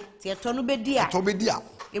eto no. Ti eto no bedi a. Eto bedi a.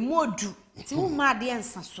 Emu odu. Ti wo ma de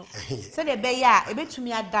ensa so. Se de be ya,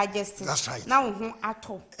 ebetumi a digest. That's right. Na wo ho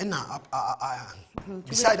ato. Na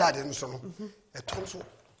beside that nso no. Eto so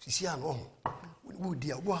sisi a no ho. Wo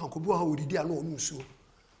di a wo ha ko bo ha wo di a no onu nsuo.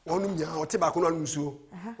 Wonum nya o te ba ko no nsuo.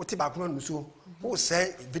 O te ba ko no nsuo. Wo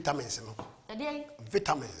say vitamins no.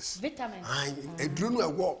 Vitamins. Ai eduro no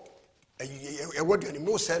ewo ewo de ni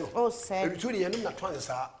no say no. Oh say. Eduro ni enum na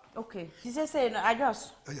twansa. Okay. You say no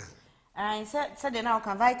Ajos. I said now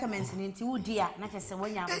can vitamins ni nti wudi a na kese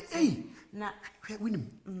wonya na winim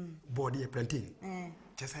body plantain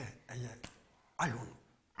kese iron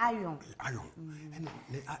and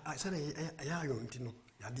I said iron tino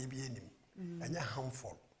ya de bi enim anya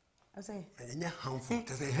harmful I say anya harmful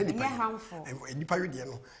kese harmful nipa we de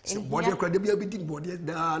no se body akra de bi abidi body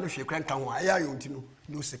da na hwe kran kan ho iron tino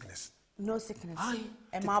no sickness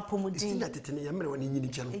e ma pomudin na tetene ya mere woni nyini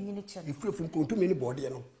che no ifurefum ko ntumi ni body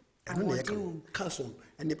no anu na yakam calcium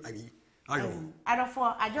ene iron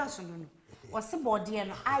adofo Ajos no wose body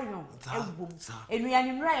no iron egum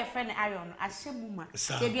enuane mra ye fe ne iron no ahyemu ma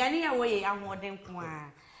eduane ya wo ye ahoden ko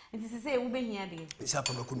a nti se se wo behia de isa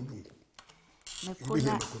pa makunu dum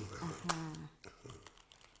makuna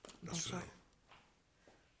that's right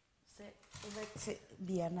se ubete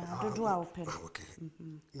bia na dodo a open okay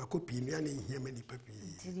makopi ni ani hia mani papi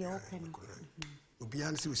ti de open obi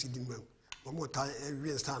an se osidi mu Omo ta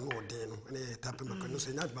wi stand no de no na tap me no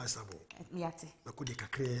say not by sabo. Miate. Makodi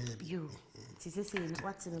kakre bi. You. Ti say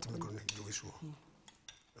what's the ko no do we so.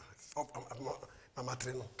 Mama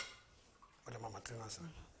tre no. Oda mama tre na sa.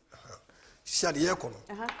 Si ade ye ko no.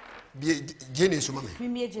 Bi jene so mama.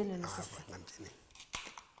 Mi jene no so.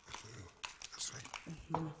 That's right.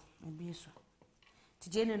 Bi so. Ti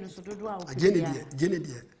jene no so dodo a o. Jene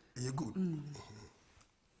die ye good.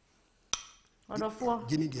 Odofo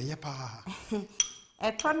gini de ye pa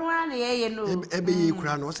eto no a na ye no ebe ye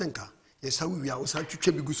kura no senka ye sawu wi a o sa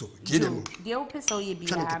twetwe bi guso gini no de o pesa o ye bi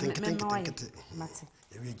ya me no aye mate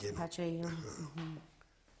ye wi gini pa che yo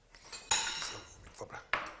fobra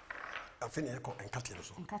afeni e ko enkate no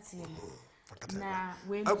so na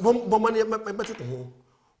we bo man ye metoto ho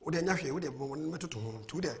o de nya hwe o de bo metoto ho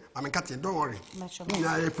tu de am enkate don't worry ni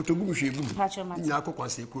na ye fotogu mi hwe bu ni na akokwa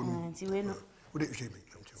se ko no ti we no o de hwe mi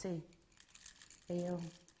say ayo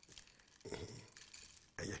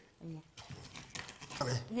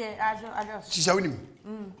Ajos. Sisa unim.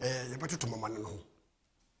 Ye batoto mama no.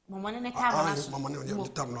 Mama ne ka na so. Mama ne ye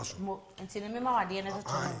tam na so. Mo enti ne mema wade ne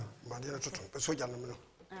toto. Ma de toto. Soja no me no.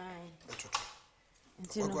 Ai. Toto.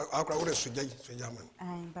 Enti no. Akwa wo soja man.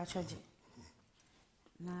 Ai, ba choji.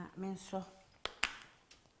 Na menso.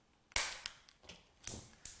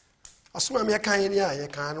 Asuma me kan ni a ye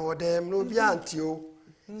kan no dem no bi antio.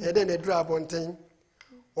 E de na dura abonten.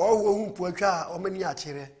 O wo hu pu atwa o mani a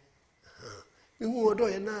kire. Mi hu odo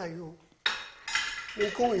ye na ayo.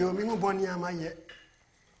 Mi ko yo mi hu boni amaye.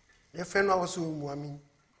 Ye fe no awoso mu ami.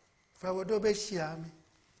 Fa wodo be hia me.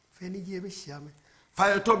 Fe ni je be hia me.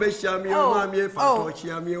 Fa to be hia me o ma me fa to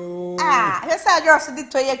hia me o. Ah, he say Ajos di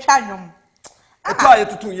to ye twa nwom. E to aye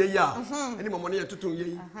tutun ye ya. Eni momo ye tutun ye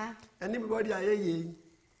yi. Eni mi body aye ye.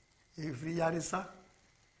 E free yarisa.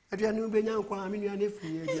 Aduanu be nya nkwa mi nua na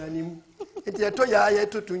free aduanu mu. Enti e to ya aye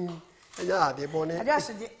tutun. Enya ade bone.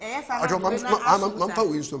 Ajos di e fa na. Ajo mam fa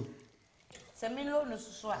we som. Se mi lo no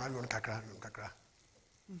susu a. Alon kakra.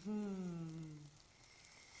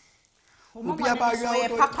 Obi abawa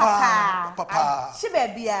wo papa. Shi ba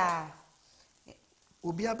bia.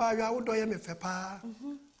 Obi abawa wo do ye me fe pa.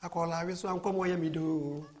 Akola we so ankomo ye mi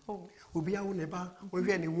do. Obi awo ne ba wo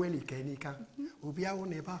hwe ne hu anika. Obi awo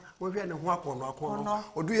ne ba wo hwe ne hu akono.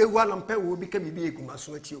 Odu ewu anampe wo bi ka bibi eguma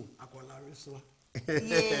so achi o. Akola we so.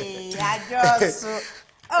 Yey, Ajos.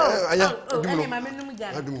 Ene ma menum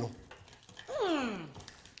gya. Adum no.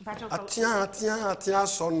 Atia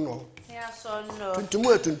sonno.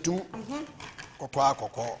 Tuntum.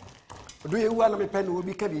 Kokko. Do you want me pen will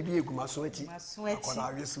be can be a guma sweaty?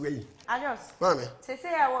 Akola we sway. Ajos. Mammy. Say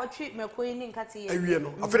I will treat me queen in Catty. I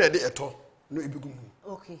feel a day at all. No ibugum.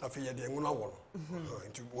 Okay. I feel the Muna one.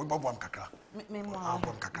 Into Bobam Kaka. Memoir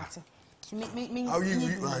Kaka. Me, how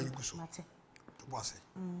you go so? Was it?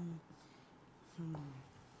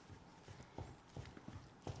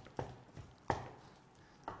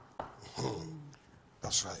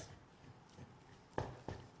 That's right.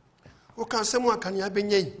 O kan se mu akania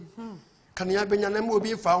benyen. Kania benya na mo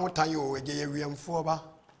bi fa ho tan yo ege ye wiemfo ba.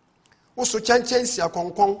 Wo so chanchansi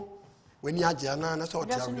akonkon wani age ana na so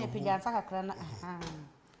otia. Just pija sakakra na.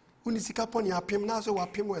 Uni sika poni apem na so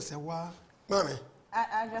wapem wese wa. Mame.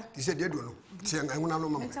 Aja. Ki se de do no. Tien enwuna no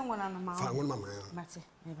mama. Tien enwuna no mama. Fa enwuna mama. Mate,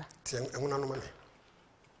 meba. Tien enwuna no mama.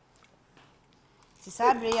 Si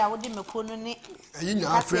sabre ya wodi meko no ne. Ayi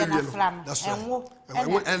nya afre wie no. That's right.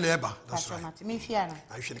 Enwo eneba. That's right. Mate, me fia na.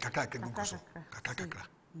 I hwe kaka gugu so. Kaka.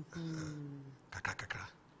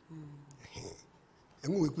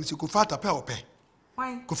 Enwo ekusi ko fata pe ope.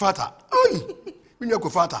 Why? Ko fata. Oi. Minya ko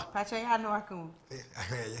fata. Pacha ya no akon.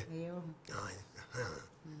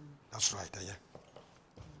 That's right, yeah.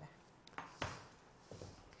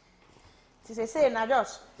 Ti say na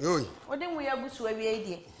Ajos. Oi. Odi mu ya gusu awie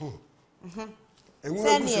die.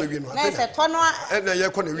 Enwo gusu awie no. Na se tono a. Na ye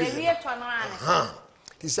ko na wie. Wie tono a ne.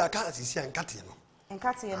 Ti sa ka ti sia nkate no.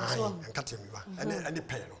 Nkate no so. Nkate mi ba. Ene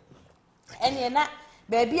pe no. Ene na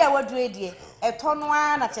baabi a wadu edie. Etono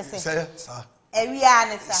a na chese. Sa. Ewie a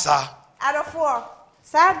ne sa. Sa. Adofo.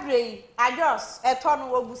 Sabre Ajos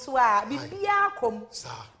etono wagusu a bibia kom. Sa.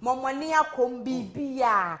 Momoni akom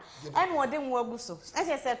bibia. Ene wode mu wagusu.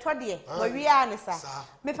 Ese se to de wawie a ne sa.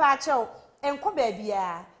 Me pa achew enko baabi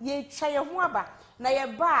a ye twa ye ho aba na ye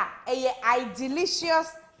ba eye delicious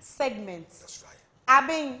segment. That's right.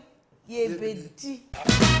 Aben ye bedi.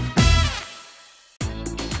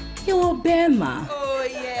 Yo Bema. Oh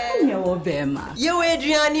yeah. Yo Bema. Yo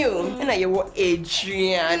Adriani o. Na yo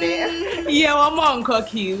Adriani. Yeah, one more uncle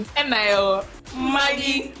Q. And I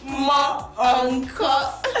Maggie more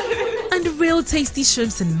uncle. And real tasty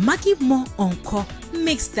shrimps and Maggie More Encore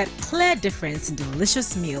makes that clear difference in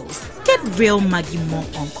delicious meals. Get real Maggie More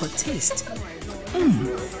Encore taste.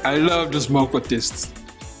 I love this Moko taste.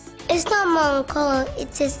 It's not more uncle,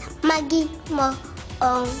 it is Maggie More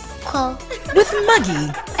Uncle. With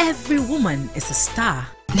Maggie, every woman is a star.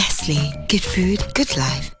 Nestle, good food, good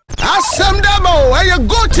life. Asem demo, where you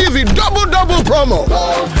go TV, double promo.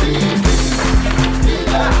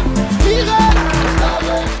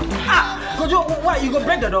 Kojo, why you go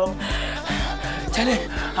break the door? Charlie,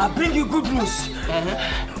 I'll bring you good news.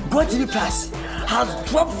 Go TV Plus has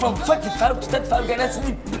dropped from 45 to 35 Ghana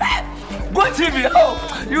cedis. Go TV, oh,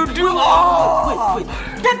 you do all. Wait,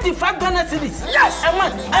 35 Ghana cedis. Yes, I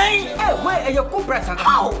want. Where are your cool price?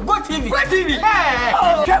 How? Go TV. Go TV.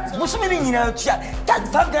 Hey, what's the meaning in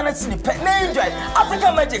 35 Ghana cedis. Enjoy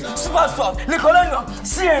African Magic, Super Sport, Nickelodeon,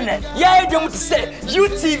 CNN. Yeah, I don't say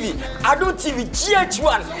UTV, Ado TV,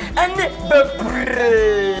 GH1, and the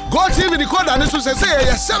Go TV, the code and this was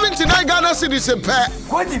say 79 Ghana cedis in pair.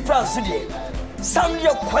 Go TV Plus today. Sound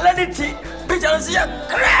your quality. Pictures here.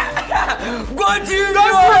 Go TV.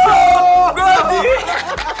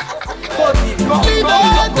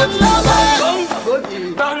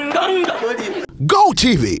 Go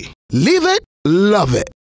TV. Live it, love it.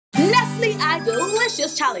 Nestle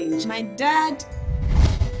Delicious Challenge. My dad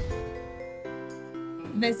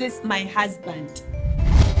This is my husband.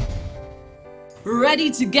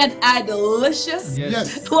 Ready to get our delicious?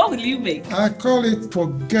 Yes. What will you make? I call it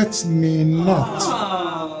forget me not.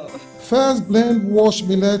 Oh. First, blend washed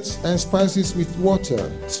millet and spices with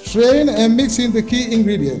water. Strain and mix in the key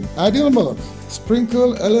ingredient, ideal milk.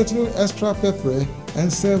 Sprinkle a little extra pepper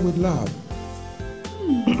and serve with love.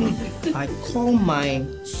 I call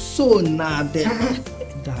mine so nade,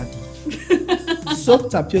 Daddy. Soak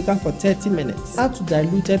tapioca for 30 minutes. Add to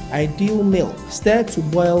diluted ideal milk. Stir to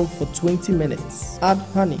boil for 20 minutes. Add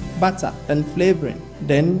honey, butter, and flavoring.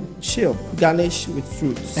 Then chill. Garnish with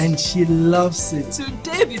fruits. And she loves it.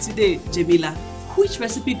 Today be today, Jamila. Which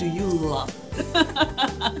recipe do you love?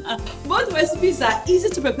 Both recipes are easy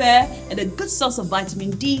to prepare and a good source of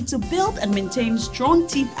vitamin D to build and maintain strong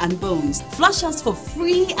teeth and bones. Flash us for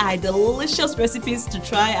free our delicious recipes to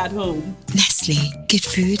try at home. Nestle, good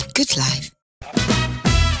food, good life.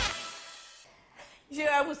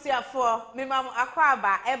 I will say for me mama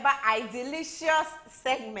akwaba eba I delicious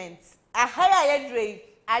segment. Ahaya yedre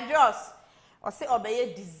Ajos or say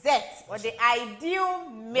obeye dessert or the ideal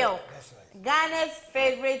milk. Ghana's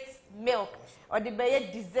favorite milk or the beye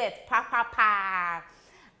dessert pa.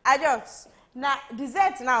 Ajos na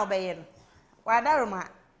dessert now obeye no. Wadaroma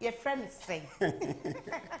your friend is saying.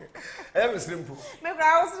 I'm simple. Me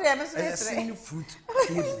bra was there me single fruit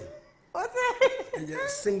smoothie. What's it? A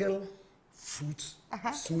single fruit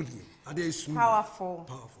smoothie. Are they smooth? Powerful.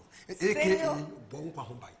 AKA Bonkwa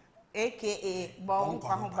Hombai. AKA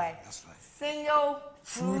Bonkwa Hombai. That's right. Single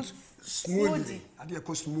fruit smoothie. Are they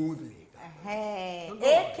called smoothie?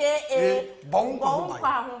 AKA Bonkwa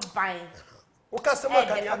Hombai. Okay, someone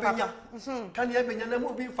can you have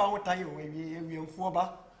been being found time when you for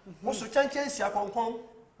ba? Also, chances ya concom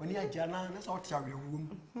when you are Jana, that's all your room.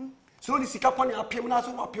 So, the Sikapon appear as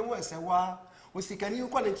what people say, we see can you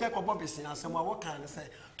call and check about business and some what can say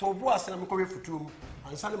to boss and I'm going for two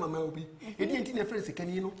and Salama Melby. It didn't interfere, can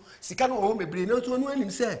you know? Sikano home, a brain, not to one him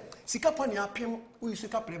say, Sikapon appear, we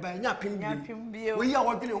sick up by Yapim. We are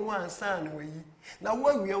working one son. Now,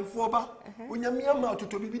 when we are for when you're mere mouth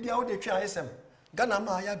to be the other chasm.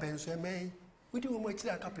 Ganamaya Ben so may we do much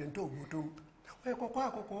like a couple and talk to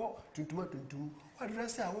what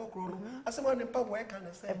dress I walk on as someone in pub where can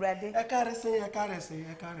I say, Brady? I can't say.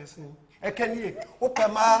 I can hear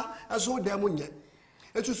Opama as so damn yet.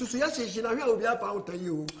 It's a suggestion I will be about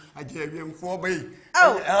you. I dare him for bay.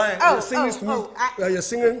 Singing smooth. You're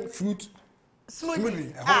singing fruit.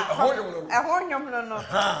 Smoothly. A whole no.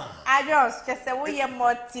 I just say we are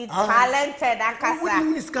multi talented and Casa.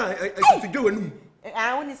 To do a new.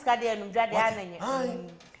 I only study and Daddy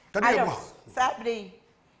I don't. Sadly,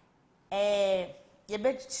 you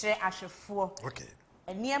bet share as a four. Okay.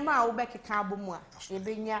 And near my Obeki Carbomua, you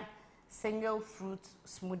bring single fruit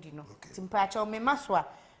smoothie. No, temperature me maswa.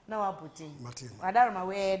 No, I put in. I don't know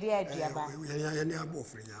where the idea about. We are near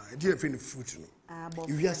both. I didn't finish fruit.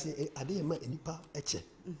 If you say, I didn't make any pa etche,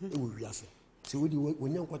 it will be as. So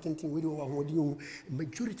when you're watching, we do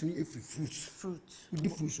majority of fruits. The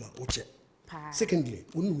fruits are oche. Secondly,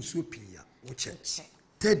 we know soup oche.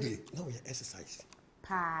 Thirdly, now we exercise.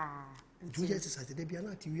 Do you exercise? They be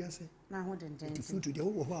not you say. Now what then? The food to the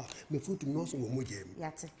over, me food to know some more game.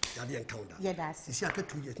 Yet. That encounter. Yeah, that's. You see, I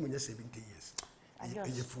 2 years when you're 70 years.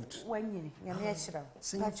 Your food. When you're natural.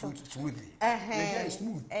 Sing food smoothly.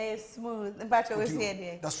 Smooth. But always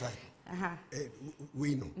here. That's right.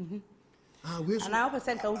 We know. And now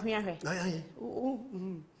percent of here.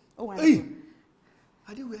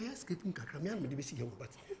 I do we are skipping Kakramian with the CEO, but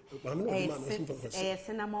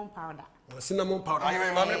cinnamon powder. Cinnamon powder. I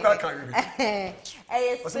am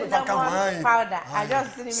cinnamon powder. I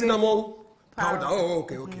just cinnamon powder. Oh,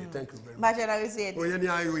 okay. Thank you very much. But I say, oh,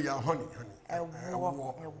 yeah, honey. A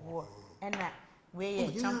war. And that we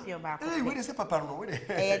are champion back. Hey, what is a papa? What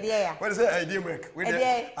is the ideal milk?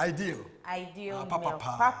 Ideal milk. Papa.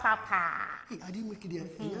 I didn't make it.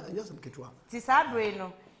 Just some kitwa.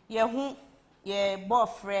 Tisabrino, ye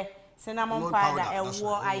bofre. Cinnamon powder and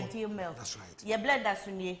war ideal milk. That's right. Ye blend that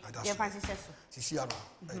soon ye fancy says. Sisiano,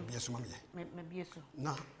 be a summy. Maybe so.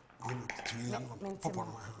 Now, Papa.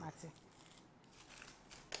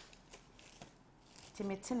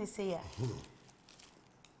 Timothy say,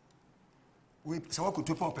 we saw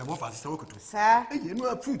to pop and what I to. Sir, you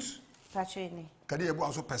know, fruits. Patrini. Cadia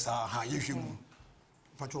was so pesa, how you should.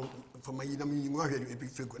 Patron for my enemy, you are here, a big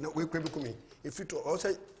figure. No, we could come in. If you also,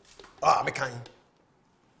 be kind.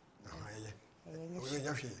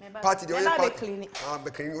 Party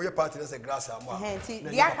the party that's a grass.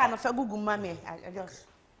 The kind of a Google mammy. I just.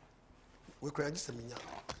 We cried just a minute.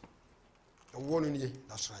 And 1 year,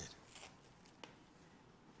 that's right.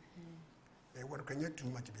 what can you too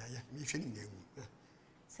much be here? Me shouldn't name.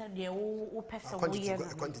 So the old person quantity.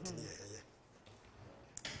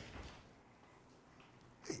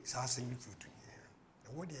 Hey, sassing food.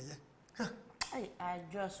 What do you? I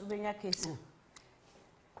just bring a case.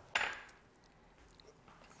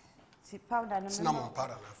 See powder and cinnamon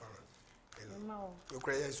powder. You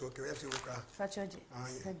cry is okay. Yes, you cry. Fetch your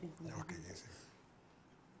okay, yes.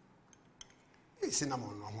 Hey,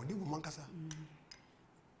 cinnamon, I'm going to do Mancasa.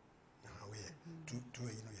 Two,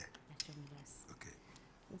 okay.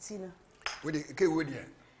 It's in with the K-Wood,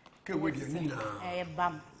 a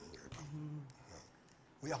bum.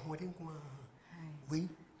 We are holding one. We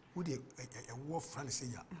would a war fancy.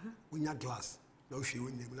 We not glass. No, she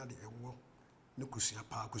wouldn't have a war. No, Kusia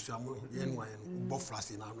Park, Kusamu, Yen,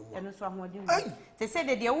 Boflas in our and so I'm doing. They said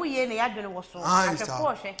that the old year the admiral was so. I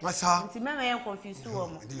saw. It's a confused to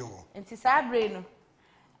and it's a brain.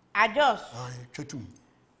 Ajos.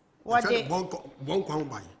 What they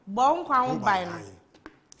one crown by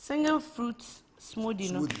single fruit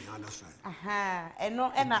smoothie. No, aha, and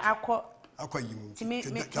no, and I call to me.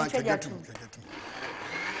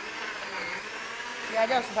 Yeah,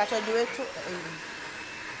 just what I do it to.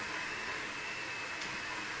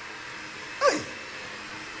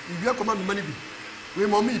 If you command money, we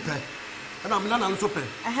more me pay, and I'm not also pay.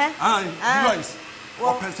 Aye, rice.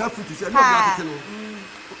 Or pay self to say, no,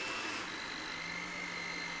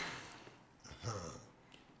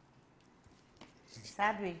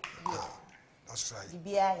 Sadly, that's right. The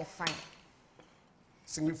beer is fine.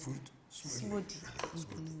 Single fruit smoothie.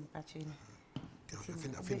 Actually,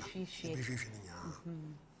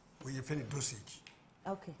 we have finished dosage.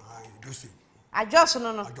 Okay. Dosage. I just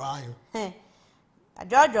no. A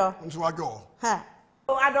Jojo. Huh.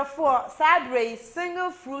 Oh, I do for Sadray single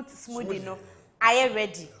fruit smoothie no. I am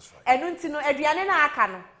ready. And until no Adriana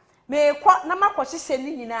Akano. May quote Nama Coshi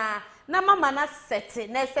Nama Mana seti,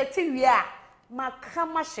 ne seti we are.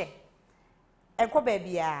 Makamashe. Eko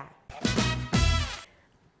baby ya.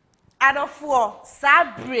 I do for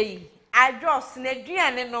Sadray. I just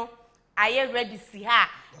Adriana no. I am ready see her.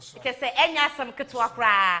 Because say enya some ketua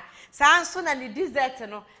kra sanso na the dessert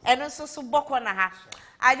no eno so so boko na ha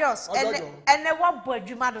Ajos ene wo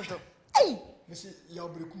bodwuma dodo ei mesi ya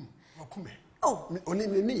obrekum wakume oh oni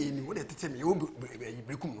ni wo de tete me wo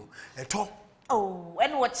brekum no eto oh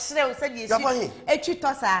ene wo kire o say ye etwi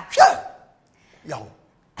to sa ya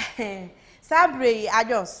sabre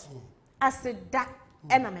Ajos aseda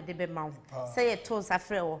ena me de be mawo say ye to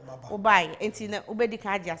safre wo obai enti na obedi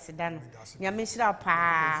ka age aseda no nyame hira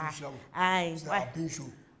pa ai Aben show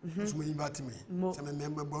so me invite me say me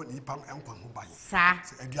member bo ni pam enkwa ho bai sa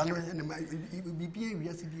aduano ene bibia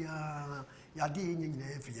wiase bia ya de nyina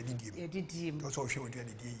efi ye didiem so hwe odu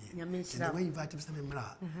de ye nyame hira we invite me say me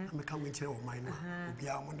mra me ka we kire o man no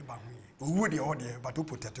obia mo ne ba ho owu de o de but o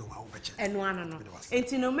protect o ma wo beche eno ano no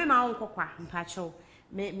enti no me ma wo nkokwa mpacho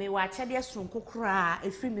me wa chede asun kokora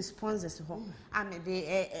efri me sponsors ho ame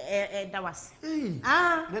de da was ne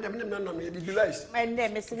dem na me di rice ende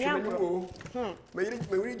me se ya ko me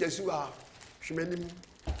wiri jesu a hwemenim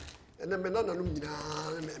ene me na no nyina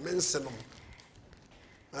me nsenom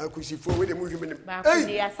akusifo we de mu hwemenim ba ko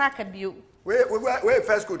de asaka bio we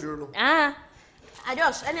first go to no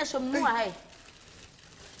Ajos ene so mu a hai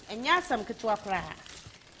enya sam keto akora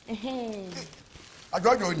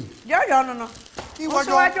Ajojo ni. Jojo no.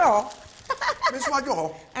 Iwojo. Miss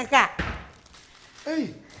Wajo. Aka.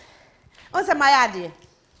 Hey. O se mayade.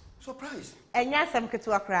 Surprise. Enya sam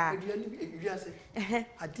keto akra. Aduane bi wiase.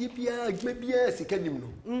 Ade bia agbe bia sikanim no.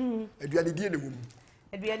 Aduane die na wom.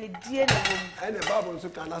 Aduane die na wom. Ai na Bible so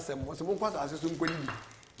kan asem mo se mo kwasa ase so nkoni bi.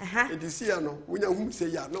 Edisi no wonya hum se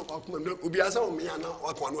ya no akoma no obi asa o me ya na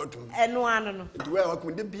akoma no atum. Eno ano no. Ndi we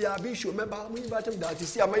akoma de bia bi show meba mo ba tem da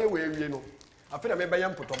tisi amaye we awie no. Afena me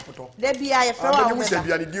bayam potompoto. De bia ye fro wa. Me se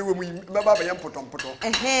bia ne die we mu meba bayam potompoto.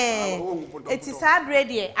 Eti sad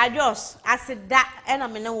ready Ajos aseda e na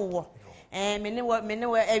me ne wo. Me ne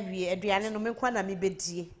wo awie aduane no me kwa na me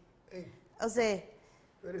bedie. O say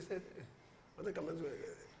very sad. O de kamanzo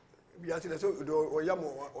bia ti so do o yam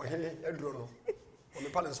o he eduro no. O me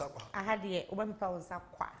pa nsa kwa. Aha de o ba me pa nsa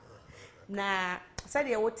kwa. Na said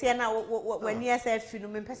you would na when you say if you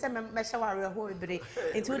me pese me shower ho ebre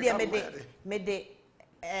enti wo me de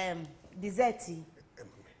dessert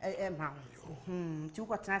ma tu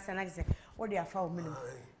ko tana sana say wo de afa o me no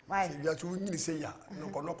why ya tu nyini say ya no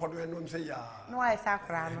kono no say ya no why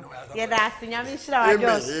sakra no ye da asinya me hira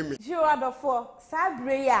Ajos ji wa do for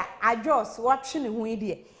sabre ya Ajos wo twe ne ho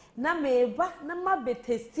ide na meba na ma be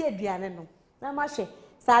testi aduane no na ma hwe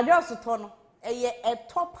sa Ajos to no eye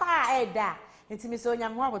etopa eda enti mi so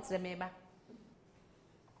nyam ho abotre meba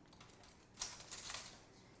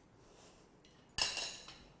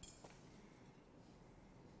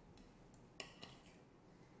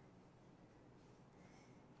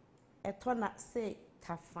etona say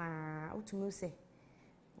tafa utumi say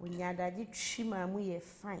onyadaji twima mu ye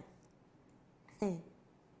fine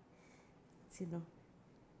tino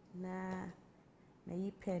na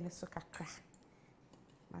yi pen so kakra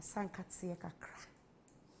masanka tie kakra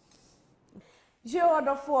je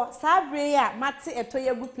odofo sabre ya mate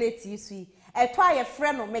etoyagu plate yisu eto aye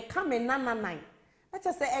frɛ no me ka me nananan na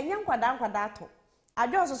che se enye nkwada ato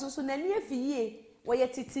Ajos so na ni afiyie wo ye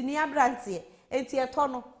titini abrante enti eto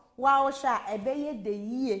no wa wo sha ebeye de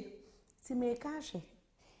yie ti me ka hwe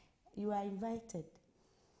you are invited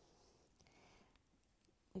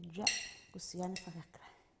eja kusiane fakakra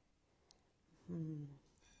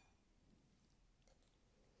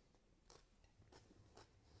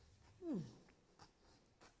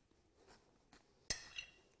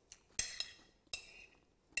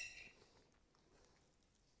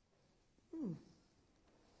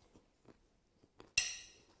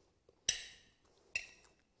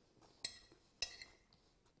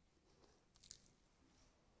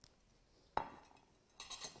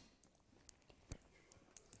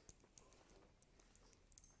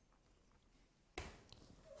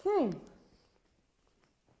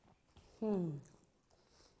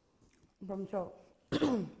Bomcho.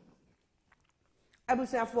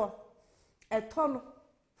 Abusiafo. Eto no.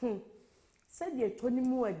 Said ye toni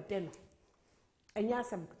mu ede no. Enya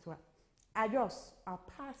asem kutwa. Ajos, I'll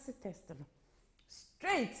pass the test no.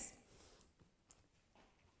 Straight.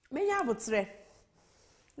 Menya abutre.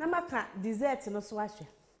 Na maka dessert no so ahwe.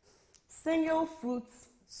 Single fruit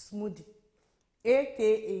smoothie.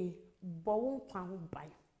 AKA bowon kwa ho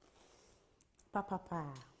bai. Papa.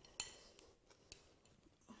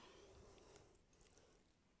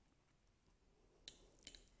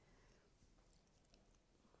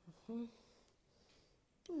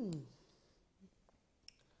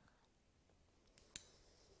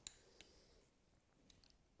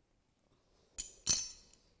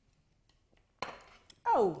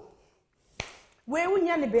 Oh, where we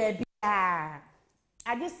nyane baby I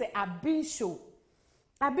just say Aben show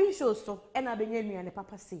so and abenye nuane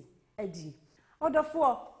papa say edi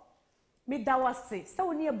odofo me dawase se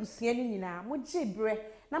woni abusua ni nyina mo gibre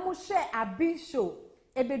na mo share Aben show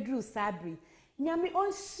ebedru sabri nyame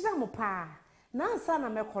onhira mo pa na ansa na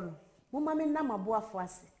mekono mo ma me na maboafo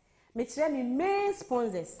ase me kire me main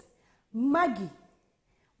sponsors Maggie.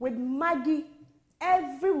 With Maggie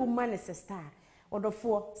every woman is a star.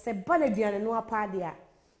 Odofo se banaduane no apadia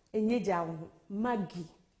enyeja wo Maggie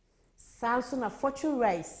Samson fortune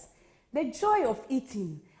rice the joy of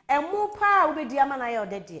eating emo pa obedi amana ye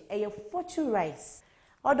odede eye fortune rice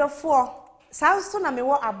odofo Samson na me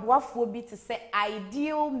wo aboafo bi te say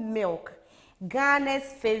ideal milk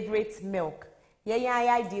Ghana's favorite milk ye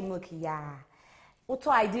ideal milk ya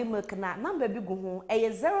Auto ideal milk na number bi go ho eye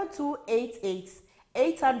 0288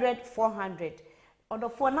 800 400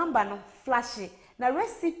 odofo number no flash na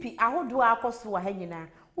recipe ahodo akoso wa hanyina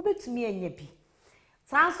ubetumi anya bi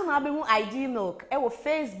Samson na abehu ideal milk e wo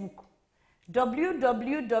Facebook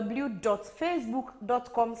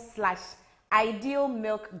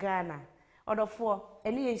www.facebook.com/idealmilkghana odofo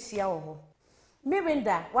eni enhia wo ho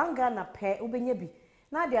Mirinda one Ghana pe ubenya bi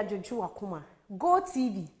na de adwodwo akoma Go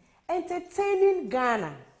TV entertaining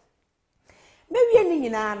Ghana mewie ni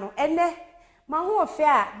nyina no ene maho ofe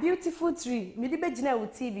a beautiful tree me di begina wo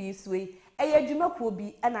TV suwe eye adwumakuo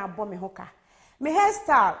bi na abọ me hoka me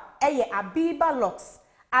hairstyle eye Abiba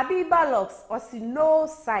locks osi no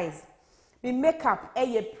size me makeup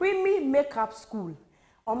eye premium makeup school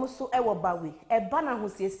omuso ewo bawe eba na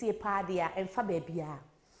hosiesie paade a emfa ba bia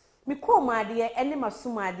me komade ene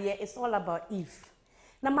masumade is all about Eve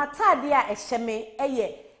na matade a ehye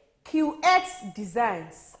eye QX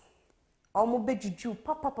designs omo bejuju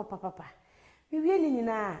papa Miwie ni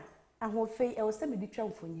nyina ahofe e wo se me di twa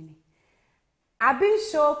mfonyini Aben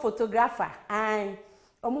show photographer and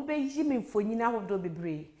omo be yi me mfonyini ahodo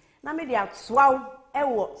bebre na me dia toaw e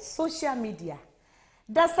wo social media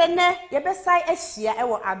da se ne ye be sai ehia e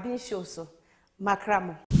wo Aben show so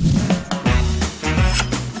makramo